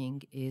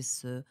seeing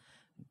is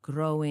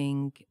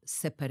growing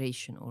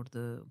separation or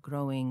the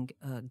growing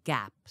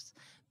gaps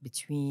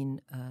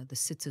between the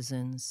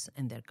citizens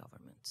and their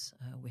governments.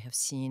 We have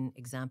seen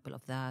example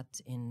of that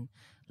in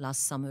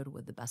last summer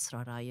with the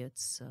Basra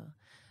riots,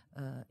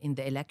 in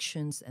the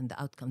elections and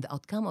the outcome. The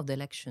outcome of the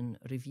election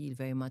revealed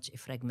very much a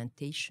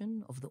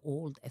fragmentation of the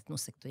old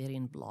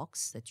ethno-sectarian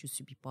blocs that used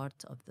to be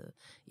part of the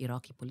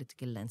Iraqi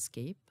political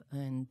landscape,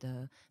 and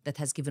that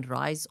has given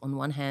rise, on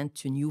one hand,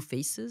 to new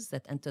faces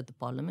that entered the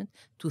parliament.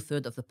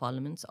 2/3 of the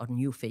parliaments are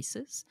new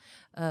faces.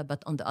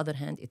 But on the other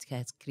hand, it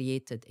has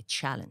created a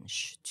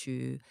challenge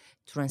to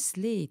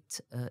translate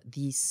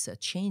these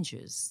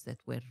changes that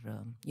were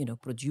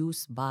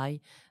produced by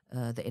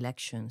the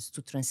elections,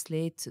 to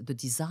translate the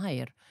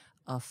desire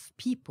of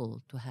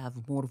people to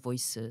have more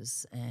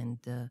voices and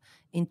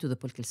into the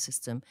political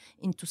system,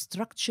 into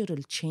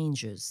structural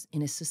changes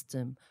in a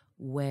system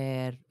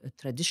where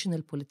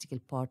traditional political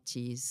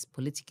parties,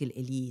 political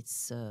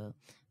elites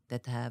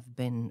that have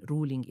been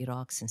ruling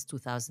Iraq since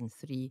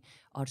 2003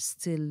 are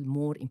still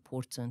more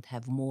important,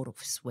 have more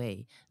of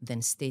sway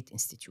than state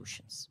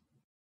institutions.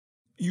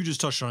 You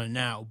just touched on it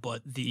now,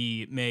 but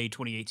the May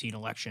 2018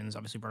 elections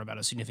obviously brought about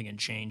a significant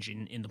change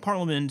in the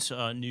parliament,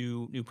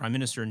 new prime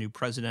minister, new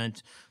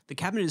president. The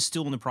cabinet is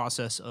still in the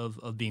process of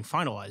being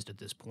finalized at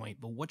this point,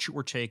 but what's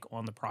your take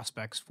on the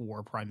prospects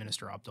for Prime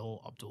Minister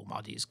Abdul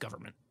Mahdi's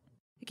government?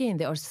 Again,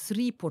 there are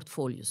three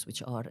portfolios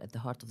which are at the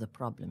heart of the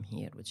problem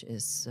here, which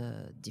is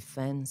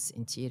defense,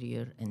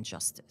 interior, and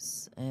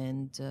justice.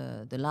 And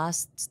the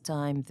last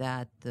time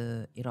that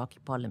the Iraqi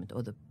parliament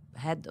or the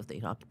head of the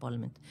Iraqi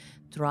parliament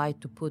tried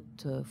to put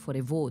for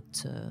a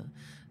vote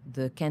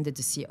the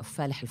candidacy of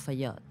Falih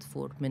al-Fayyad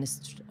for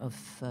Minister of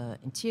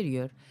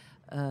Interior,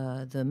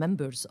 the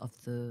members of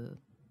the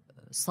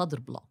Sadr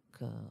bloc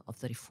of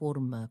the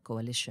Reform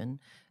Coalition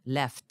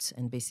left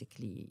and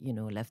basically,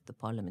 left the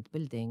parliament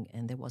building,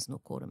 and there was no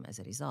quorum as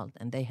a result.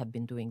 And they have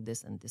been doing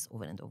this and this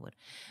over and over.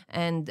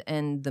 And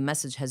the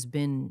message has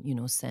been,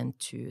 sent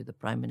to the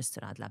Prime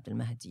Minister Adel Abdel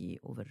Mahdi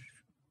over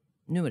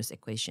numerous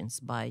occasions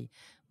by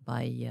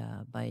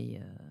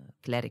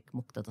cleric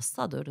Muqtada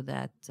al-Sadr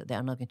that they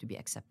are not going to be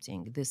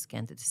accepting this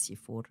candidacy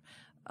for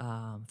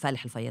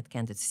Falih al-Fayyad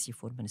candidacy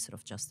for Minister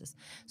of Justice.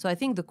 So I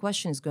think the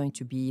question is going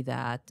to be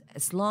that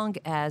as long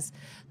as,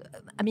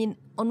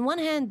 on one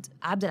hand,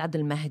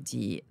 Abdel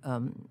Mahdi,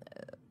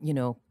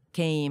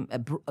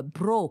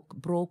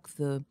 broke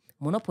the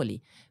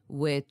monopoly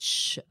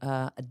which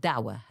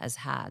Dawah has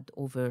had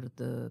over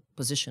the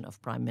position of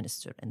Prime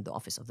Minister and the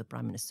office of the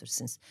Prime Minister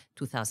since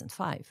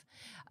 2005.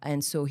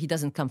 And so he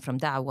doesn't come from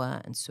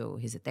Dawah, and so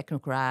he's a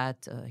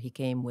technocrat. He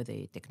came with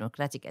a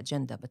technocratic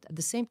agenda. But at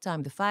the same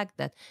time, the fact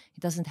that he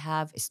doesn't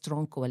have a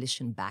strong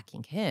coalition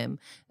backing him,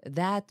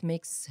 that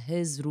makes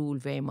his rule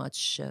very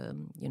much,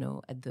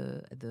 at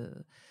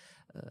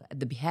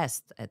the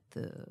behest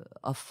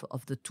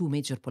of the two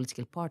major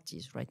political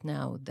parties right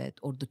now,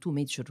 or the two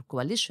major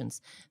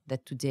coalitions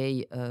that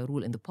today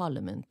rule in the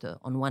parliament.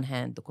 On one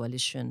hand,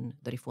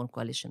 the Reform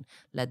Coalition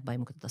led by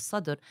Muqtada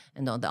al-Sadr,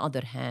 and on the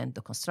other hand,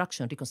 the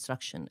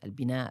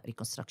Al-Bina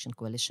Reconstruction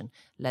Coalition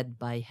led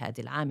by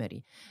Hadi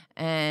al-Amiri.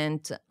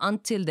 And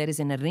until there is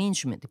a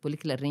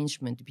political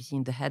arrangement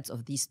between the heads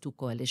of these two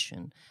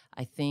coalitions,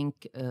 I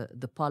think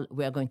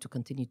we are going to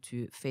continue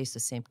to face the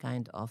same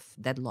kind of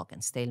deadlock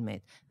and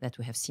stalemate that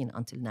we have seen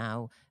until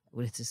now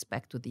with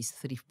respect to these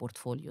three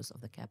portfolios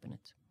of the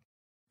cabinet.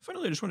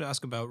 Finally, I just want to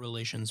ask about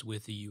relations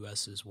with the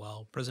U.S. as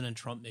well. President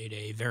Trump made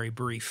a very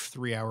brief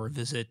 3-hour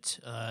visit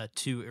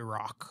to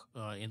Iraq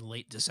in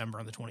late December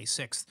on the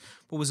 26th,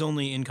 but was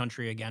only in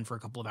country again for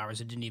a couple of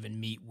hours and didn't even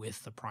meet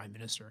with the prime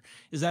minister.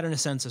 Is that, in a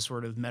sense, a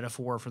sort of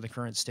metaphor for the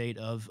current state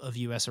of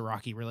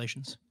U.S.-Iraqi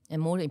relations?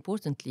 And more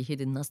importantly, he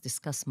did not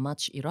discuss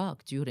much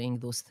Iraq during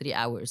those 3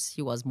 hours.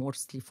 He was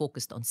mostly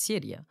focused on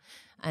Syria.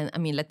 And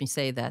let me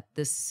say that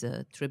this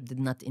trip did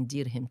not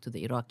endear him to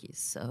the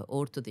Iraqis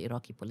or to the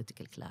Iraqi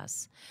political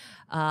class.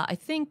 I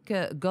think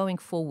going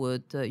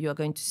forward, you are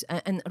going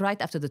to, and right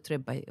after the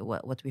trip,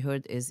 what we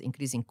heard is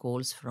increasing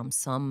calls from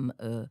some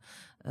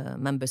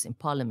members in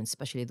parliament,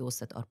 especially those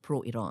that are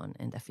pro-Iran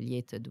and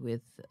affiliated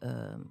with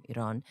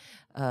Iran,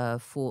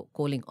 for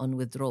calling on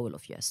withdrawal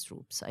of U.S.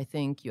 troops. I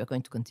think you are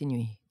going to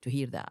continue to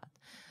hear that.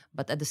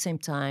 But at the same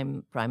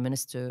time, Prime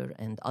Minister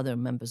and other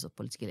members of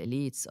political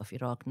elites of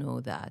Iraq know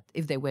that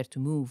if they were to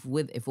move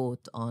with a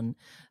vote on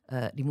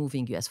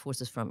removing U.S.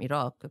 forces from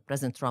Iraq,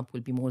 President Trump will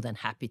be more than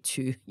happy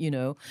to,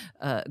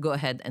 go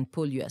ahead and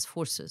pull U.S.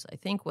 forces. I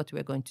think what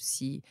we're going to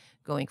see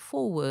going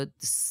forward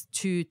is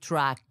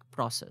two-track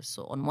process.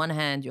 So on one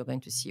hand, you're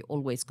going to see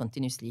always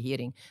continuously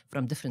hearing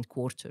from different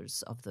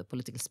quarters of the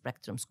political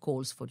spectrums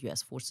calls for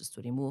U.S. forces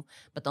to remove.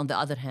 But on the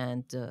other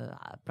hand,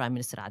 Prime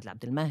Minister Adel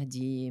Abdel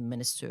Mahdi,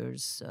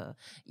 ministers,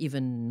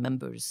 even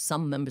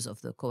some members of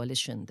the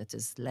coalition that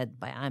is led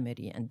by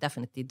Amiri, and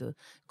definitely the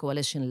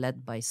coalition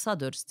led by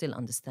Sadr, still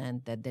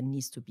understand that there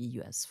needs to be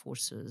U.S.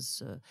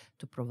 forces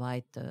to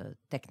provide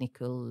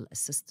technical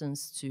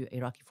assistance to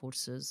Iraqi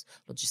forces,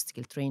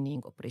 logistical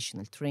training,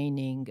 operational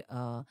training,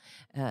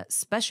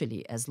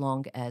 especially as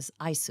long as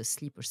ISIS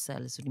sleeper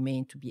cells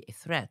remain to be a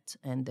threat,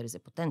 and there is a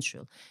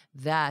potential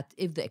that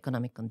if the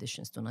economic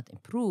conditions do not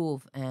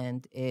improve,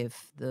 and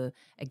if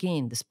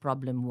this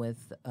problem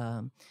with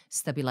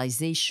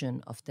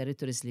stabilization of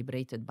territories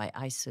liberated by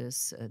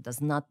ISIS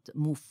does not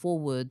move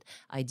forward,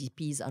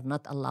 IDPs are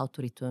not allowed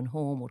to return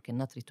home or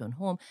cannot return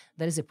home,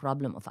 there is a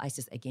problem of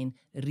ISIS again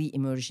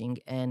re-emerging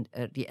and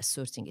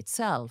reasserting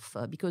itself.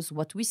 Because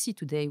what we see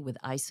today with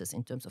ISIS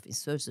in terms of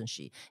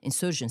insurgency,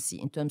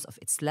 in terms of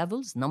its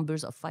levels,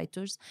 numbers of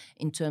fighters,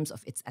 in terms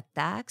of its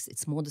attacks,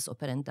 its modus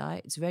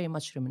operandi, it's very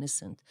much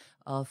reminiscent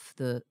of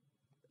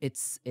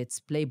its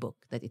playbook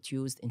that it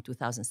used in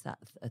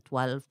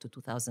 2012 to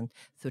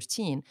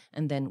 2013,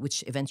 and then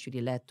which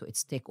eventually led to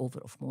its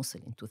takeover of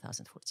Mosul in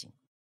 2014.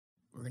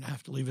 We're going to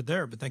have to leave it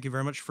there, but thank you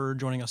very much for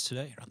joining us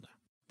today, Randa.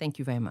 Thank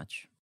you very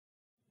much.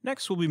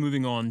 Next, we'll be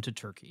moving on to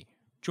Turkey.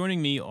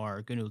 Joining me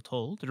are Gonul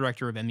Tol, the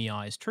director of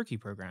MEI's Turkey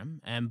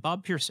program, and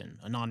Bob Pearson,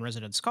 a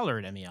non-resident scholar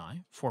at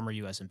MEI, former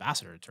U.S.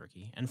 ambassador to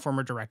Turkey, and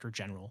former director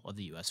general of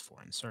the U.S.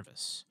 Foreign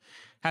Service.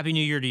 Happy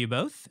New Year to you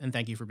both, and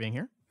thank you for being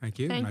here. Thank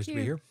you. Thank nice you. to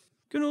be here.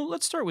 Gonul,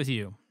 let's start with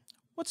you.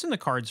 What's in the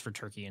cards for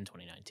Turkey in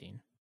 2019?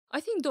 I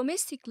think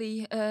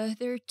domestically,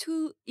 there are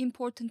two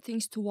important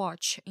things to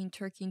watch in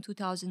Turkey in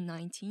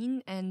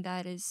 2019, and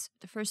that is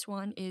the first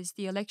one is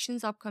the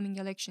elections, upcoming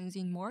elections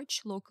in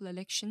March, local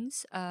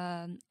elections,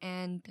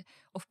 and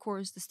of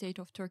course the state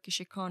of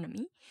Turkish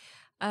economy.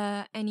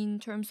 And in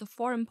terms of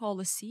foreign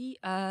policy,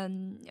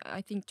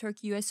 I think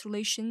Turkey-U.S.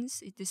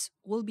 relations, this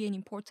will be an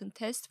important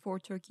test for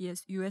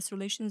Turkey-U.S.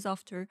 relations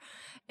after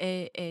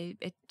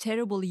a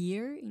terrible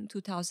year in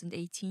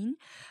 2018.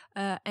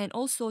 And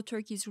also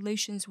Turkey's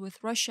relations with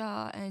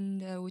Russia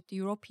and with the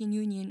European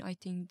Union. I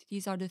think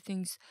these are the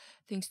things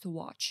to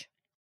watch.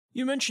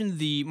 You mentioned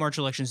the March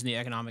elections and the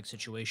economic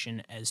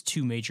situation as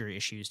two major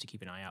issues to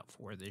keep an eye out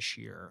for this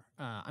year.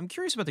 I'm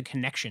curious about the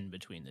connection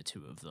between the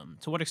two of them.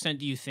 To what extent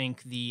do you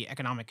think the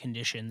economic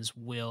conditions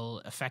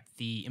will affect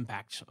the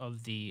impact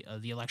of the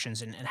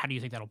elections, and how do you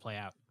think that'll play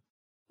out?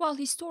 Well,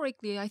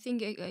 historically, I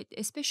think,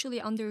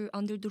 especially under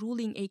the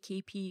ruling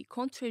AKP,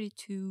 contrary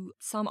to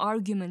some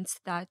arguments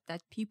that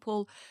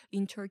people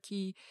in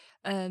Turkey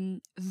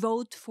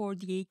vote for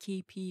the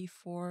AKP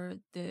for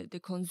the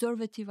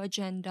conservative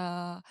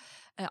agenda,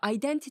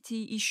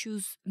 identity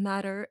issues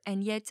matter,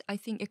 and yet I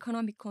think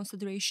economic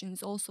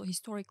considerations also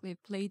historically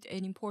played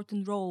an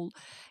important role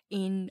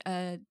in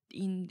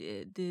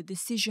the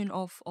decision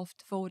of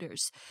the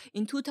voters.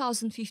 In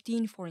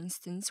 2015, for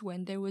instance,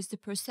 when there was the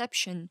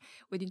perception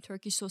within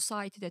Turkish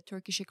society that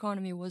Turkish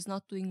economy was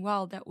not doing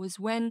well, that was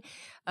when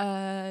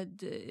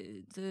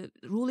the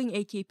ruling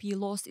AKP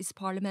lost its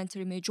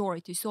parliamentary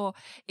majority. So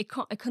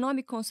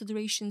economic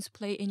considerations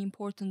play an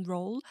important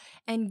role,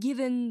 and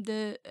given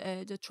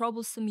the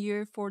troublesome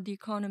year for the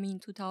economy in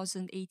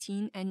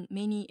 2018, and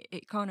many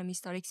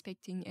economists are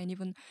expecting an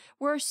even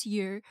worse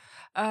year,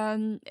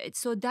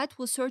 so that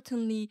will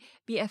certainly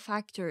be a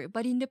factor.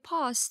 But in the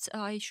past,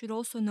 I should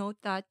also note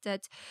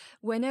that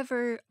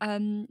whenever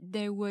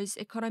there was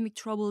economic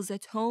troubles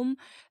at home,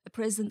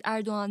 President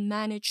Erdogan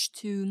managed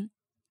to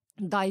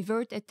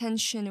divert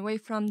attention away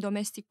from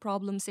domestic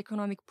problems,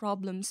 economic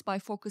problems, by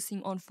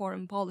focusing on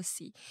foreign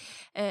policy.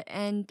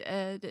 And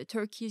the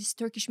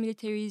Turkish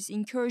military's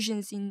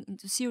incursions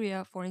into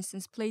Syria, for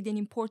instance, played an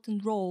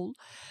important role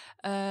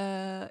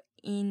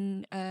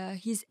in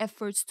his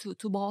efforts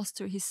to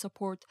bolster his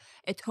support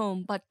at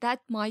home. But that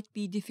might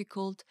be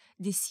difficult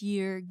this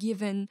year,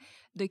 given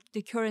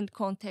the current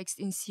context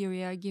in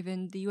Syria,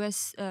 given the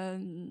U.S.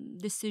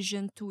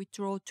 Decision to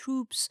withdraw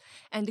troops,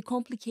 and the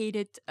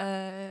complicated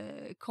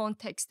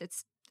context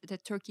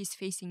that Turkey is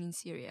facing in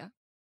Syria.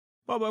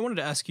 Bob, I wanted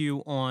to ask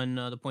you on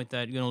the point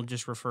that Gonul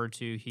just referred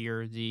to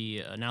here,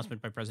 the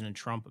announcement by President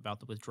Trump about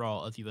the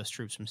withdrawal of U.S.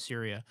 troops from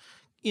Syria.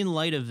 In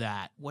light of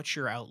that, what's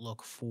your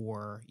outlook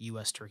for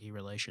U.S.-Turkey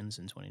relations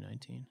in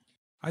 2019?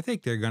 I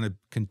think they're going to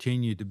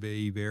continue to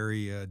be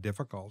very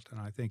difficult, and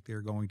I think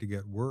they're going to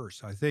get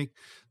worse. I think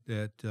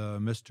that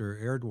Mr.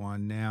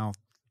 Erdogan now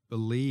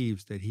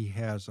believes that he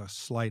has a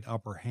slight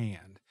upper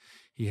hand.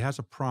 He has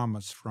a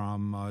promise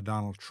from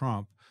Donald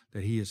Trump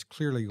that he is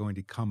clearly going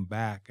to come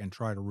back and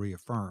try to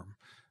reaffirm.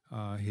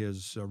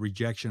 His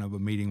rejection of a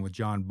meeting with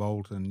John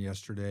Bolton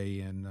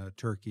yesterday in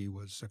Turkey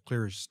was the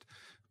clearest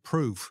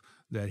proof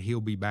that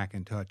he'll be back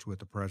in touch with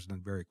the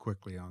president very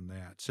quickly on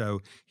that. So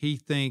he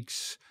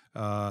thinks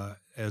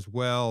as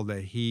well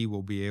that he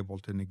will be able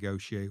to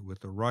negotiate with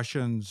the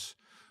Russians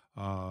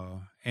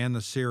and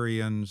the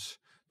Syrians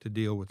to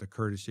deal with the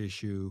Kurdish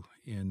issue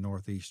in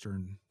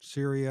northeastern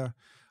Syria.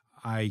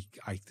 I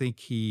think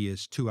he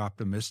is too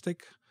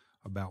optimistic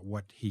about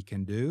what he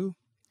can do.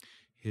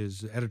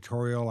 His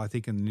editorial, I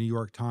think in the New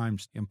York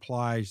Times,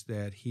 implies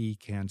that he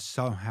can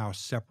somehow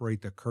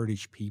separate the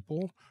Kurdish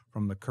people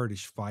from the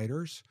Kurdish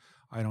fighters.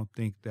 I don't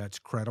think that's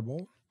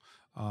credible.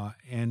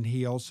 And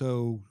he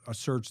also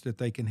asserts that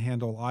they can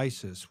handle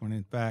ISIS, when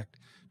in fact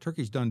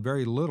Turkey's done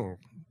very little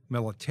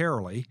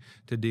militarily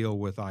to deal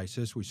with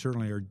ISIS. We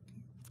certainly are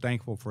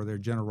thankful for their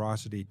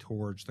generosity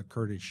towards the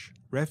Kurdish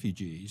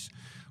refugees,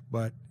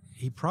 but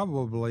he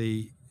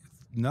probably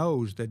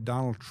knows that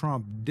Donald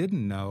Trump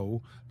didn't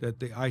know that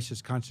the ISIS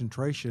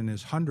concentration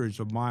is hundreds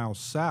of miles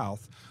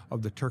south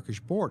of the Turkish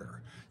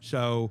border.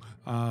 So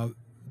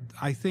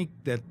I think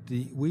that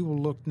we will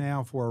look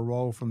now for a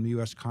role from the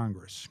U.S.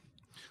 Congress,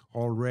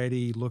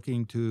 already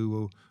looking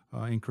to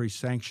increase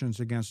sanctions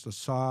against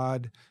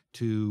Assad,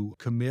 to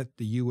commit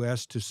the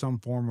U.S. to some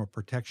form of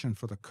protection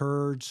for the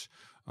Kurds,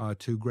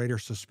 to greater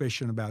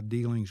suspicion about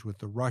dealings with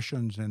the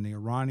Russians and the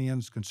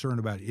Iranians, concerned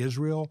about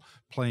Israel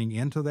playing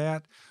into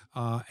that.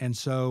 And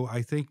so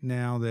I think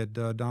now that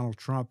Donald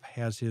Trump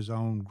has his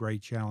own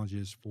great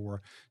challenges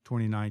for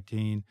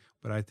 2019,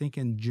 but I think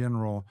in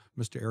general,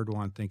 Mr.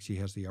 Erdogan thinks he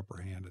has the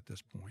upper hand at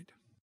this point.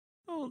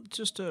 Well,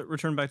 just to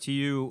return back to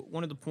you,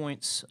 one of the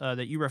points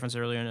that you referenced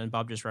earlier, and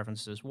Bob just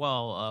referenced as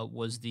well,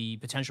 was the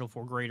potential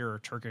for greater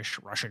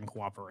Turkish-Russian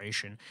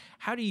cooperation.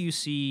 How do you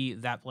see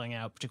that playing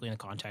out, particularly in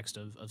the context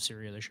of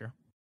Syria this year?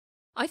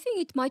 I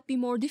think it might be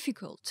more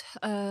difficult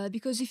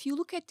because if you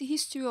look at the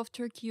history of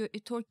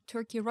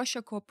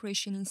Turkey-Russia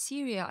cooperation in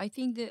Syria, I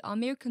think the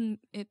American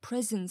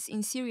presence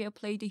in Syria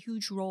played a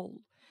huge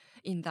role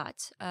in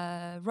that.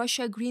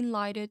 Russia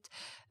green-lighted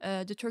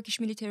the Turkish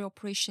military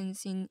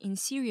operations in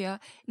Syria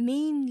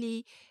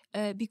mainly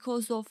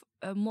because of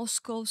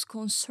Moscow's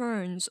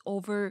concerns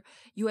over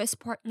U.S.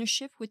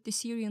 partnership with the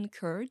Syrian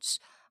Kurds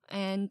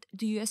and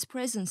the U.S.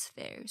 presence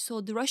there.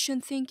 So the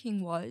Russian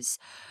thinking was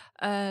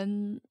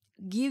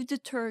give the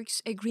Turks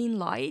a green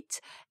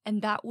light,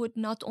 and that would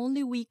not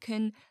only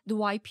weaken the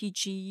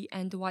YPG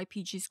and the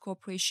YPG's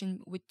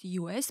cooperation with the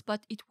US,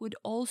 but it would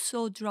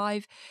also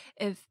drive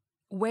a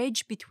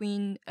wedge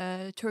between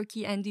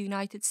Turkey and the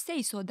United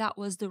States. So that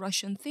was the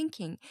Russian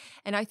thinking.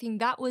 And I think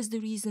that was the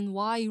reason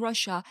why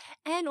Russia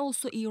and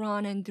also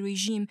Iran and the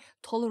regime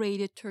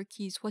tolerated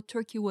what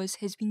Turkey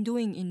has been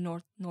doing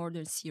in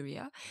northern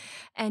Syria.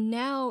 And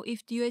now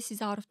if the US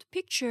is out of the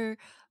picture,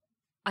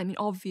 I mean,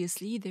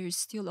 obviously, there's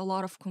still a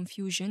lot of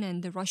confusion,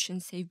 and the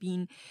Russians have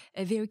been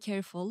very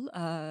careful.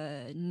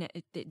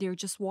 They're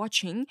just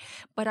watching.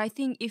 But I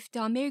think if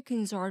the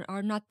Americans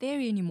are not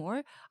there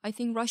anymore, I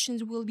think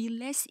Russians will be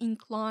less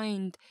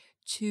inclined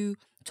to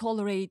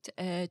tolerate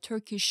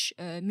Turkish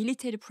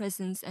military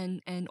presence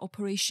and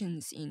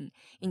operations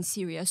in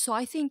Syria. So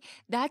I think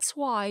that's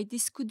why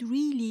this could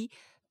really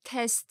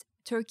test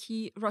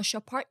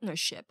Turkey-Russia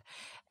partnership.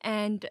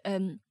 And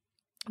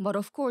but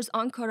of course,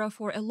 Ankara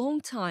for a long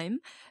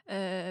time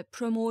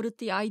promoted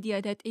the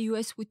idea that a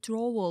U.S.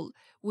 withdrawal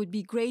would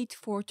be great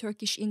for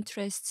Turkish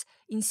interests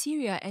in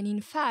Syria. And in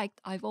fact,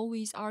 I've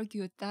always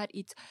argued that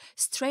it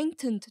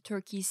strengthened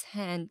Turkey's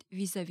hand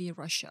vis-a-vis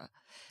Russia.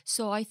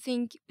 So I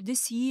think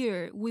this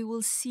year we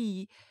will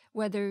see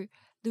whether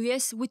the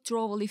U.S.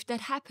 withdrawal, if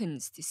that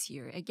happens this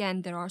year,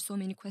 again, there are so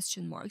many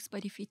question marks,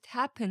 but if it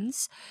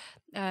happens,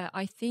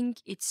 I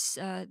think it's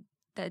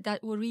that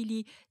will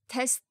really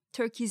test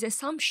Turkey's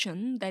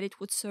assumption that it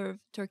would serve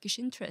Turkish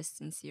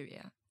interests in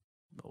Syria.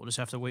 But we'll just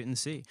have to wait and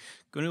see.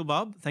 Gonul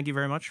Bob, thank you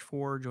very much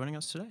for joining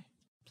us today.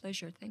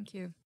 Pleasure. Thank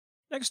you.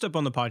 Next up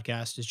on the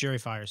podcast is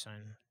Gerald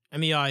Feierstein,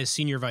 MEI's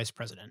Senior Vice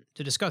President,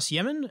 to discuss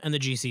Yemen and the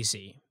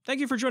GCC. Thank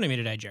you for joining me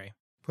today, Jerry.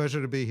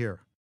 Pleasure to be here.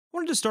 I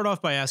wanted to start off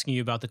by asking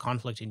you about the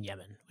conflict in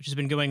Yemen, which has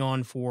been going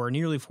on for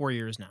nearly 4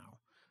 years now.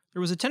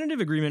 There was a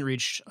tentative agreement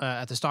reached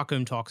at the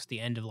Stockholm talks at the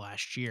end of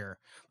last year,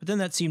 but then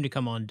that seemed to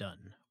come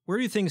undone. Where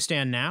do things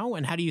stand now,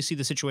 and how do you see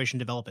the situation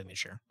developing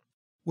this year?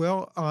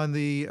 Well, on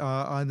the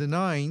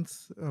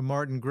 9th,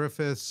 Martin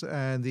Griffiths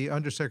and the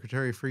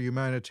Undersecretary for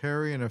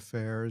Humanitarian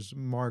Affairs,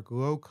 Mark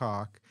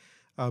Lowcock,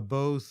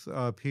 both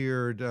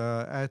appeared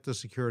at the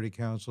Security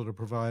Council to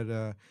provide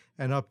an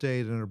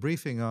update and a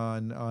briefing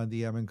on the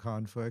Yemen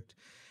conflict.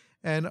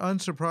 And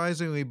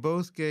unsurprisingly,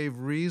 both gave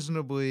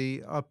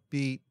reasonably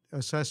upbeat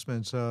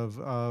assessments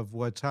of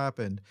what's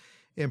happened.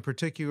 In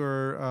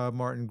particular,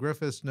 Martin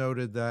Griffiths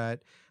noted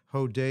that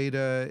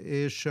Hodeidah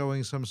is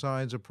showing some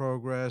signs of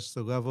progress.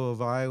 The level of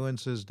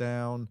violence is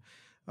down.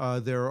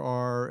 There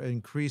are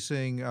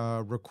increasing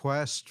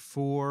requests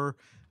for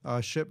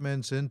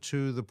shipments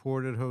into the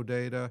port at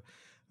Hodeidah.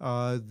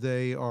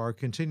 They are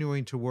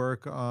continuing to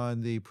work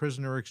on the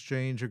prisoner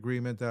exchange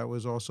agreement that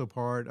was also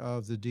part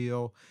of the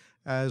deal,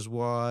 as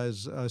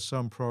was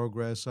some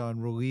progress on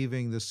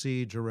relieving the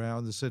siege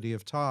around the city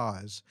of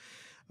Taz.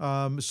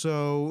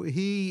 So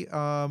he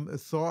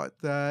thought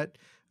that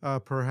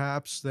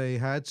perhaps they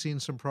had seen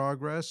some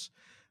progress.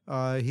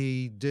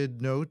 He did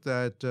note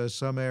that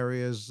some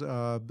areas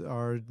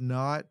are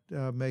not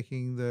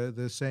making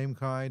the same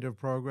kind of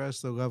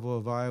progress. The level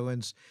of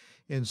violence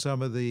in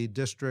some of the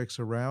districts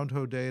around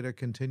Hodeidah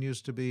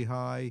continues to be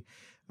high.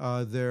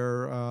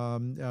 There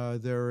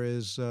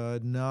is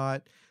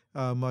not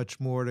much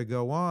more to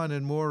go on,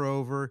 and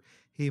moreover,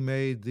 he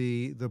made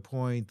the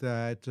point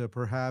that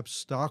perhaps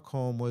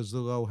Stockholm was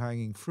the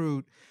low-hanging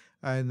fruit,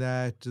 and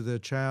that the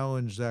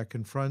challenge that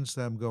confronts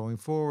them going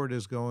forward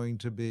is going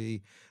to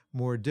be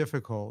more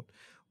difficult.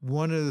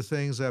 One of the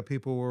things that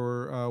people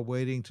were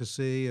waiting to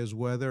see is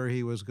whether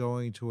he was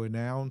going to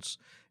announce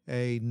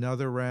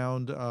another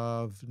round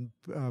of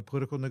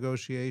political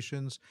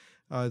negotiations.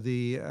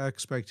 The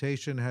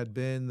expectation had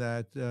been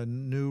that a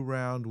new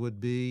round would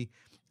be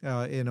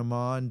in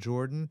Amman,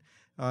 Jordan.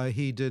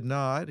 He did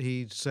not.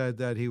 He said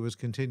that he was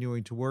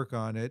continuing to work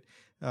on it,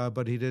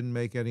 but he didn't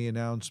make any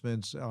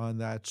announcements on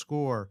that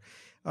score.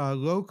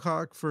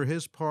 Lowcock, for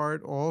his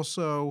part,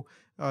 also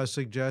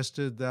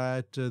suggested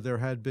that there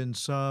had been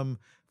some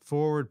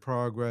forward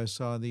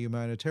progress on the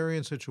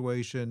humanitarian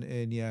situation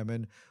in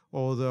Yemen,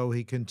 although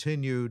he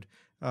continued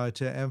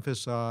to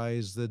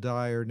emphasize the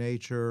dire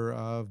nature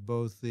of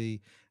both the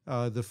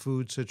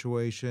food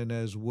situation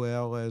as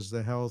well as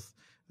the health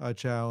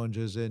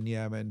challenges in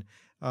Yemen,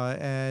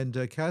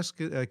 and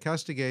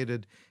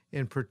castigated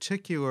in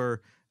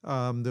particular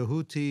the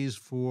Houthis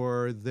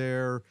for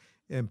their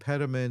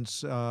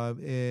impediments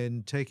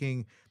in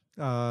taking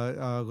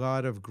a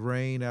lot of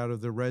grain out of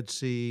the Red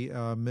Sea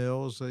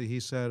mills. He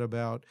said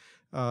about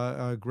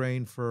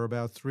grain for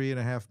about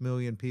 3.5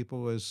 million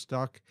people is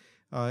stuck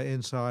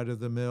inside of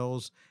the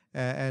mills,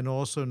 and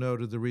also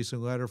noted the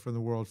recent letter from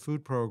the World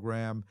Food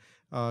Program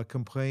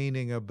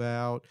complaining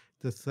about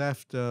the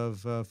theft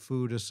of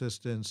food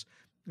assistance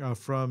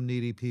from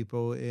needy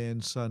people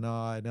in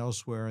Sana'a and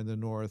elsewhere in the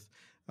north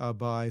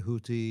by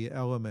Houthi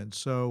elements.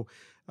 So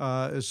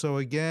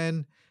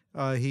again,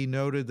 he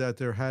noted that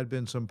there had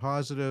been some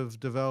positive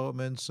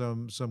developments,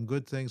 some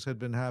good things had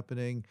been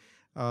happening,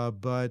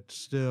 but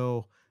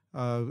still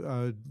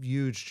a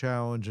huge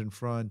challenge in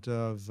front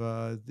of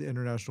the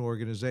international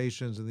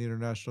organizations and the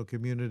international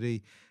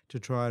community to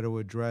try to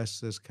address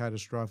this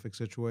catastrophic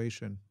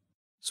situation.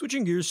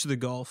 Switching gears to the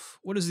Gulf,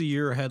 what does the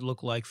year ahead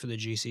look like for the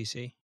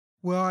GCC?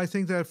 Well, I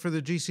think that for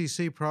the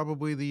GCC,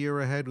 probably the year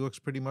ahead looks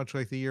pretty much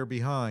like the year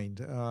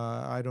behind.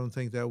 I don't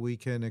think that we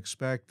can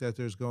expect that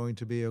there's going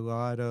to be a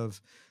lot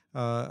of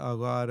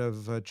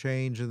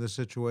change in the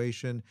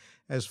situation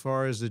as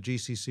far as the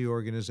GCC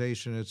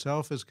organization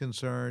itself is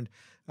concerned.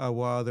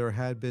 While there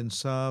had been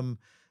some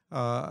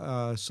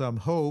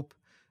hope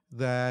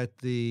that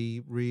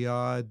the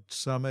Riyadh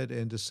summit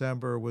in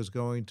December was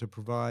going to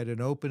provide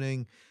an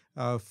opening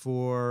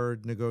for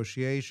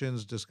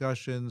negotiations,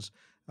 discussions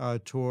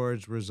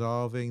towards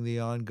resolving the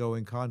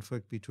ongoing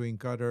conflict between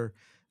Qatar,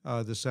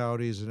 the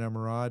Saudis and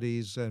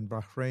Emiratis and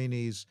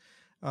Bahrainis.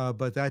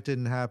 But that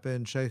didn't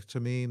happen. Sheikh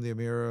Tamim, the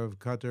Emir of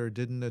Qatar,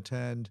 didn't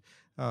attend.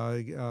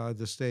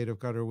 The state of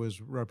Qatar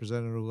was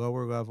represented at a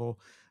lower level.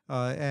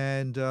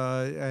 And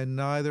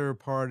neither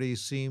party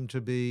seemed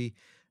to be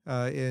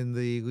in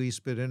the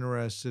least bit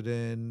interested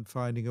in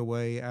finding a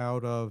way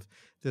out of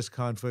this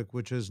conflict,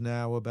 which is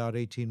now about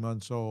 18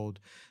 months old.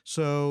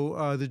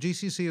 So the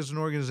GCC as an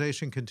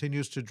organization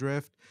continues to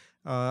drift.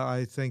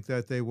 I think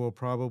that they will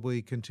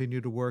probably continue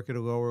to work at a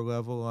lower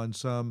level on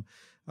some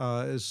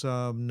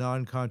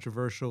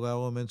non-controversial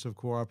elements of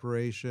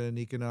cooperation,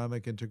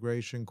 economic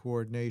integration,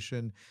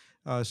 coordination,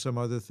 some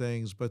other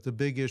things. But the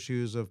big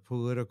issues of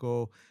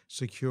political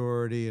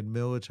security and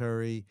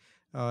military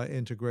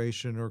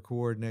integration or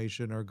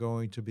coordination are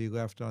going to be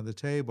left on the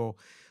table,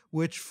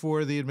 which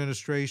for the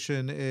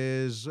administration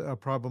is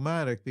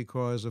problematic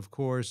because, of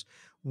course,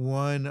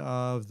 one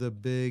of the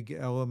big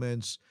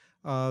elements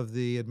of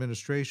the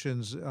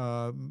administration's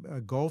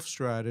Gulf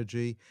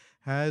strategy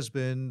has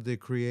been the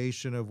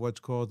creation of what's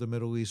called the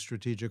Middle East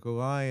Strategic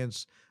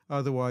Alliance,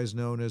 otherwise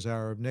known as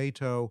Arab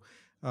NATO.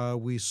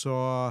 We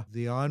saw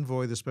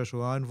the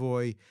special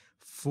envoy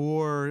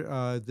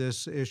for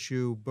this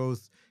issue,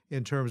 both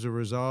in terms of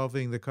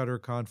resolving the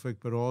Qatar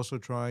conflict, but also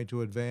trying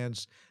to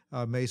advance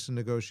Mason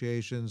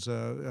negotiations.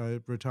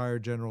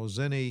 Retired General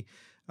Zinni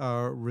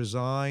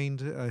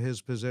resigned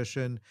his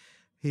position.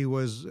 He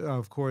was,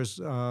 of course,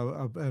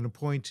 an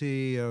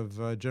appointee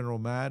of General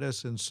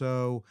Mattis, and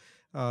so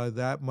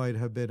that might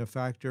have been a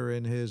factor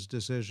in his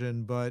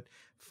decision. But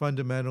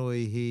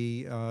fundamentally,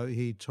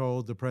 he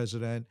told the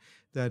president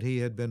that he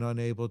had been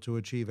unable to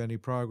achieve any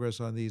progress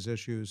on these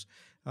issues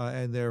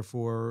and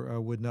therefore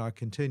would not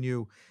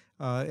continue.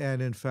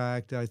 And in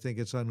fact, I think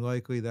it's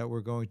unlikely that we're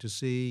going to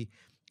see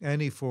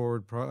any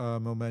forward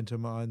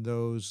momentum on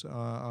those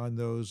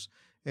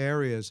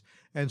areas.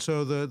 And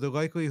so the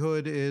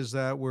likelihood is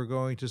that we're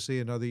going to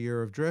see another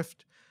year of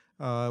drift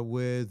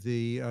with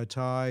the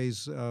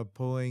ties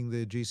pulling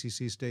the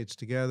GCC states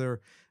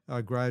together,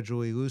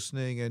 gradually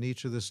loosening, and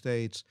each of the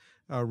states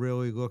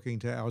really looking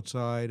to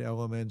outside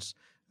elements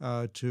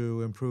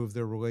to improve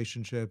their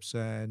relationships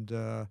and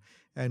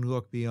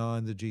look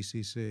beyond the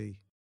GCC.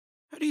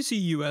 How do you see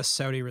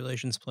U.S.-Saudi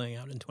relations playing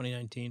out in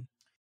 2019?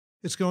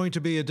 It's going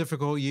to be a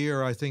difficult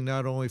year, I think,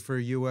 not only for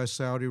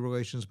U.S.-Saudi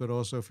relations, but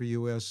also for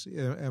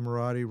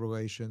U.S.-Emirati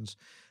relations.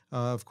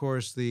 Of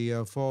course,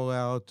 the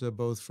fallout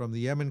both from the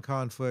Yemen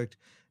conflict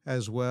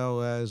as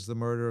well as the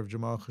murder of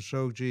Jamal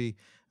Khashoggi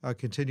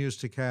continues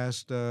to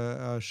cast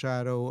a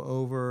shadow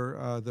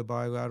over the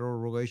bilateral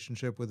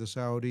relationship with the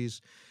Saudis.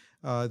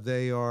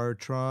 They are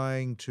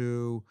trying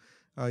to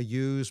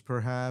use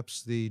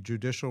perhaps the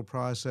judicial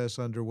process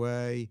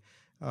underway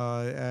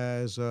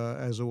as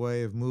a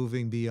way of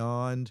moving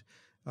beyond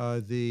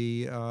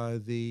the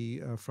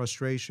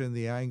frustration,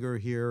 the anger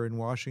here in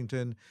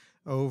Washington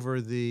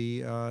over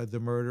the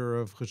murder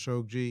of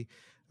Khashoggi.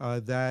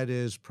 That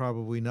is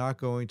probably not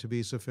going to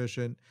be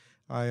sufficient.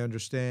 I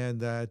understand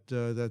that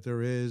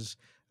there is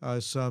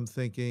some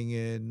thinking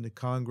in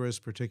Congress,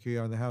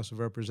 particularly on the House of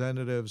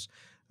Representatives,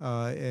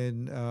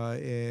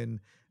 in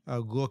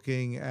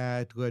looking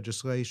at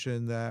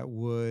legislation that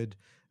would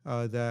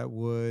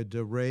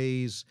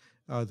raise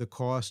the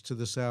cost to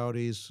the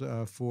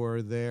Saudis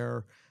for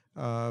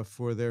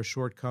their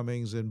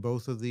shortcomings in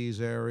both of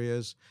these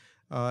areas.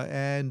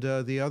 And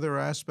the other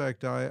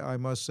aspect, I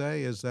must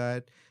say, is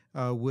that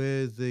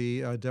with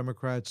the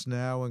Democrats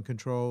now in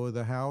control of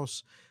the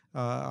House,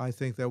 I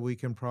think that we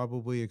can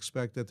probably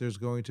expect that there's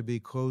going to be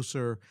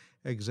closer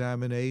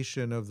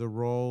examination of the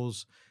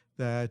roles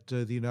that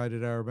the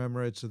United Arab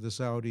Emirates and the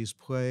Saudis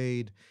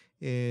played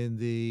in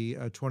the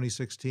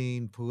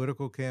 2016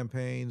 political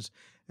campaigns,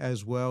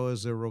 as well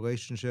as their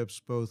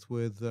relationships both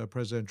with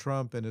President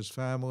Trump and his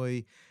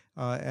family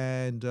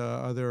and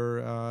other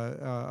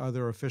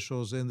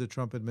officials in the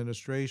Trump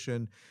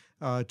administration,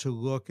 to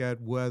look at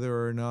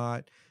whether or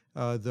not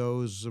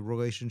those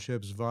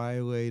relationships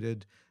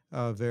violated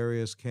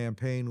various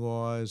campaign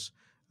laws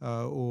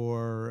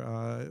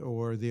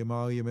or the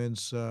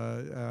emoluments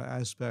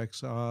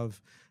aspects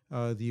of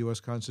the U.S.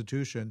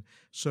 Constitution.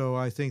 So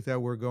I think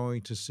that we're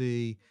going to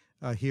see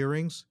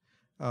hearings.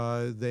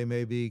 They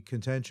may be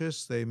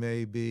contentious, they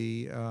may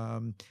be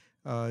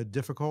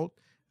difficult,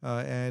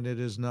 and it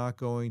is not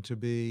going to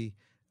be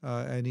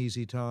an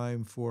easy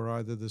time for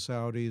either the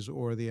Saudis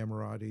or the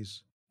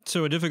Emiratis.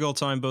 So a difficult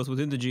time both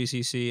within the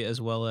GCC as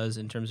well as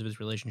in terms of its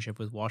relationship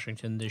with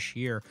Washington this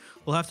year.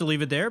 We'll have to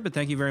leave it there, but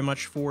thank you very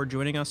much for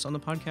joining us on the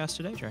podcast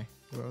today, Jay.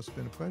 Well, it's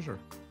been a pleasure.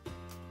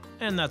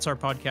 And that's our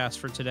podcast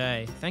for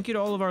today. Thank you to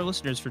all of our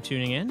listeners for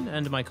tuning in,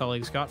 and to my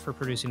colleague Scott for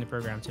producing the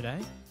program today.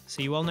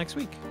 See you all next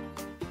week.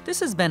 This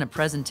has been a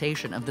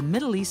presentation of the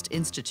Middle East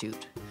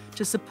Institute.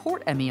 To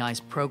support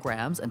MEI's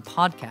programs and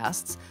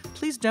podcasts,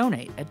 please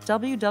donate at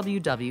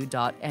www.mei.edu.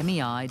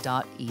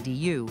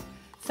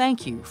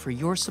 Thank you for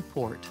your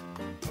support.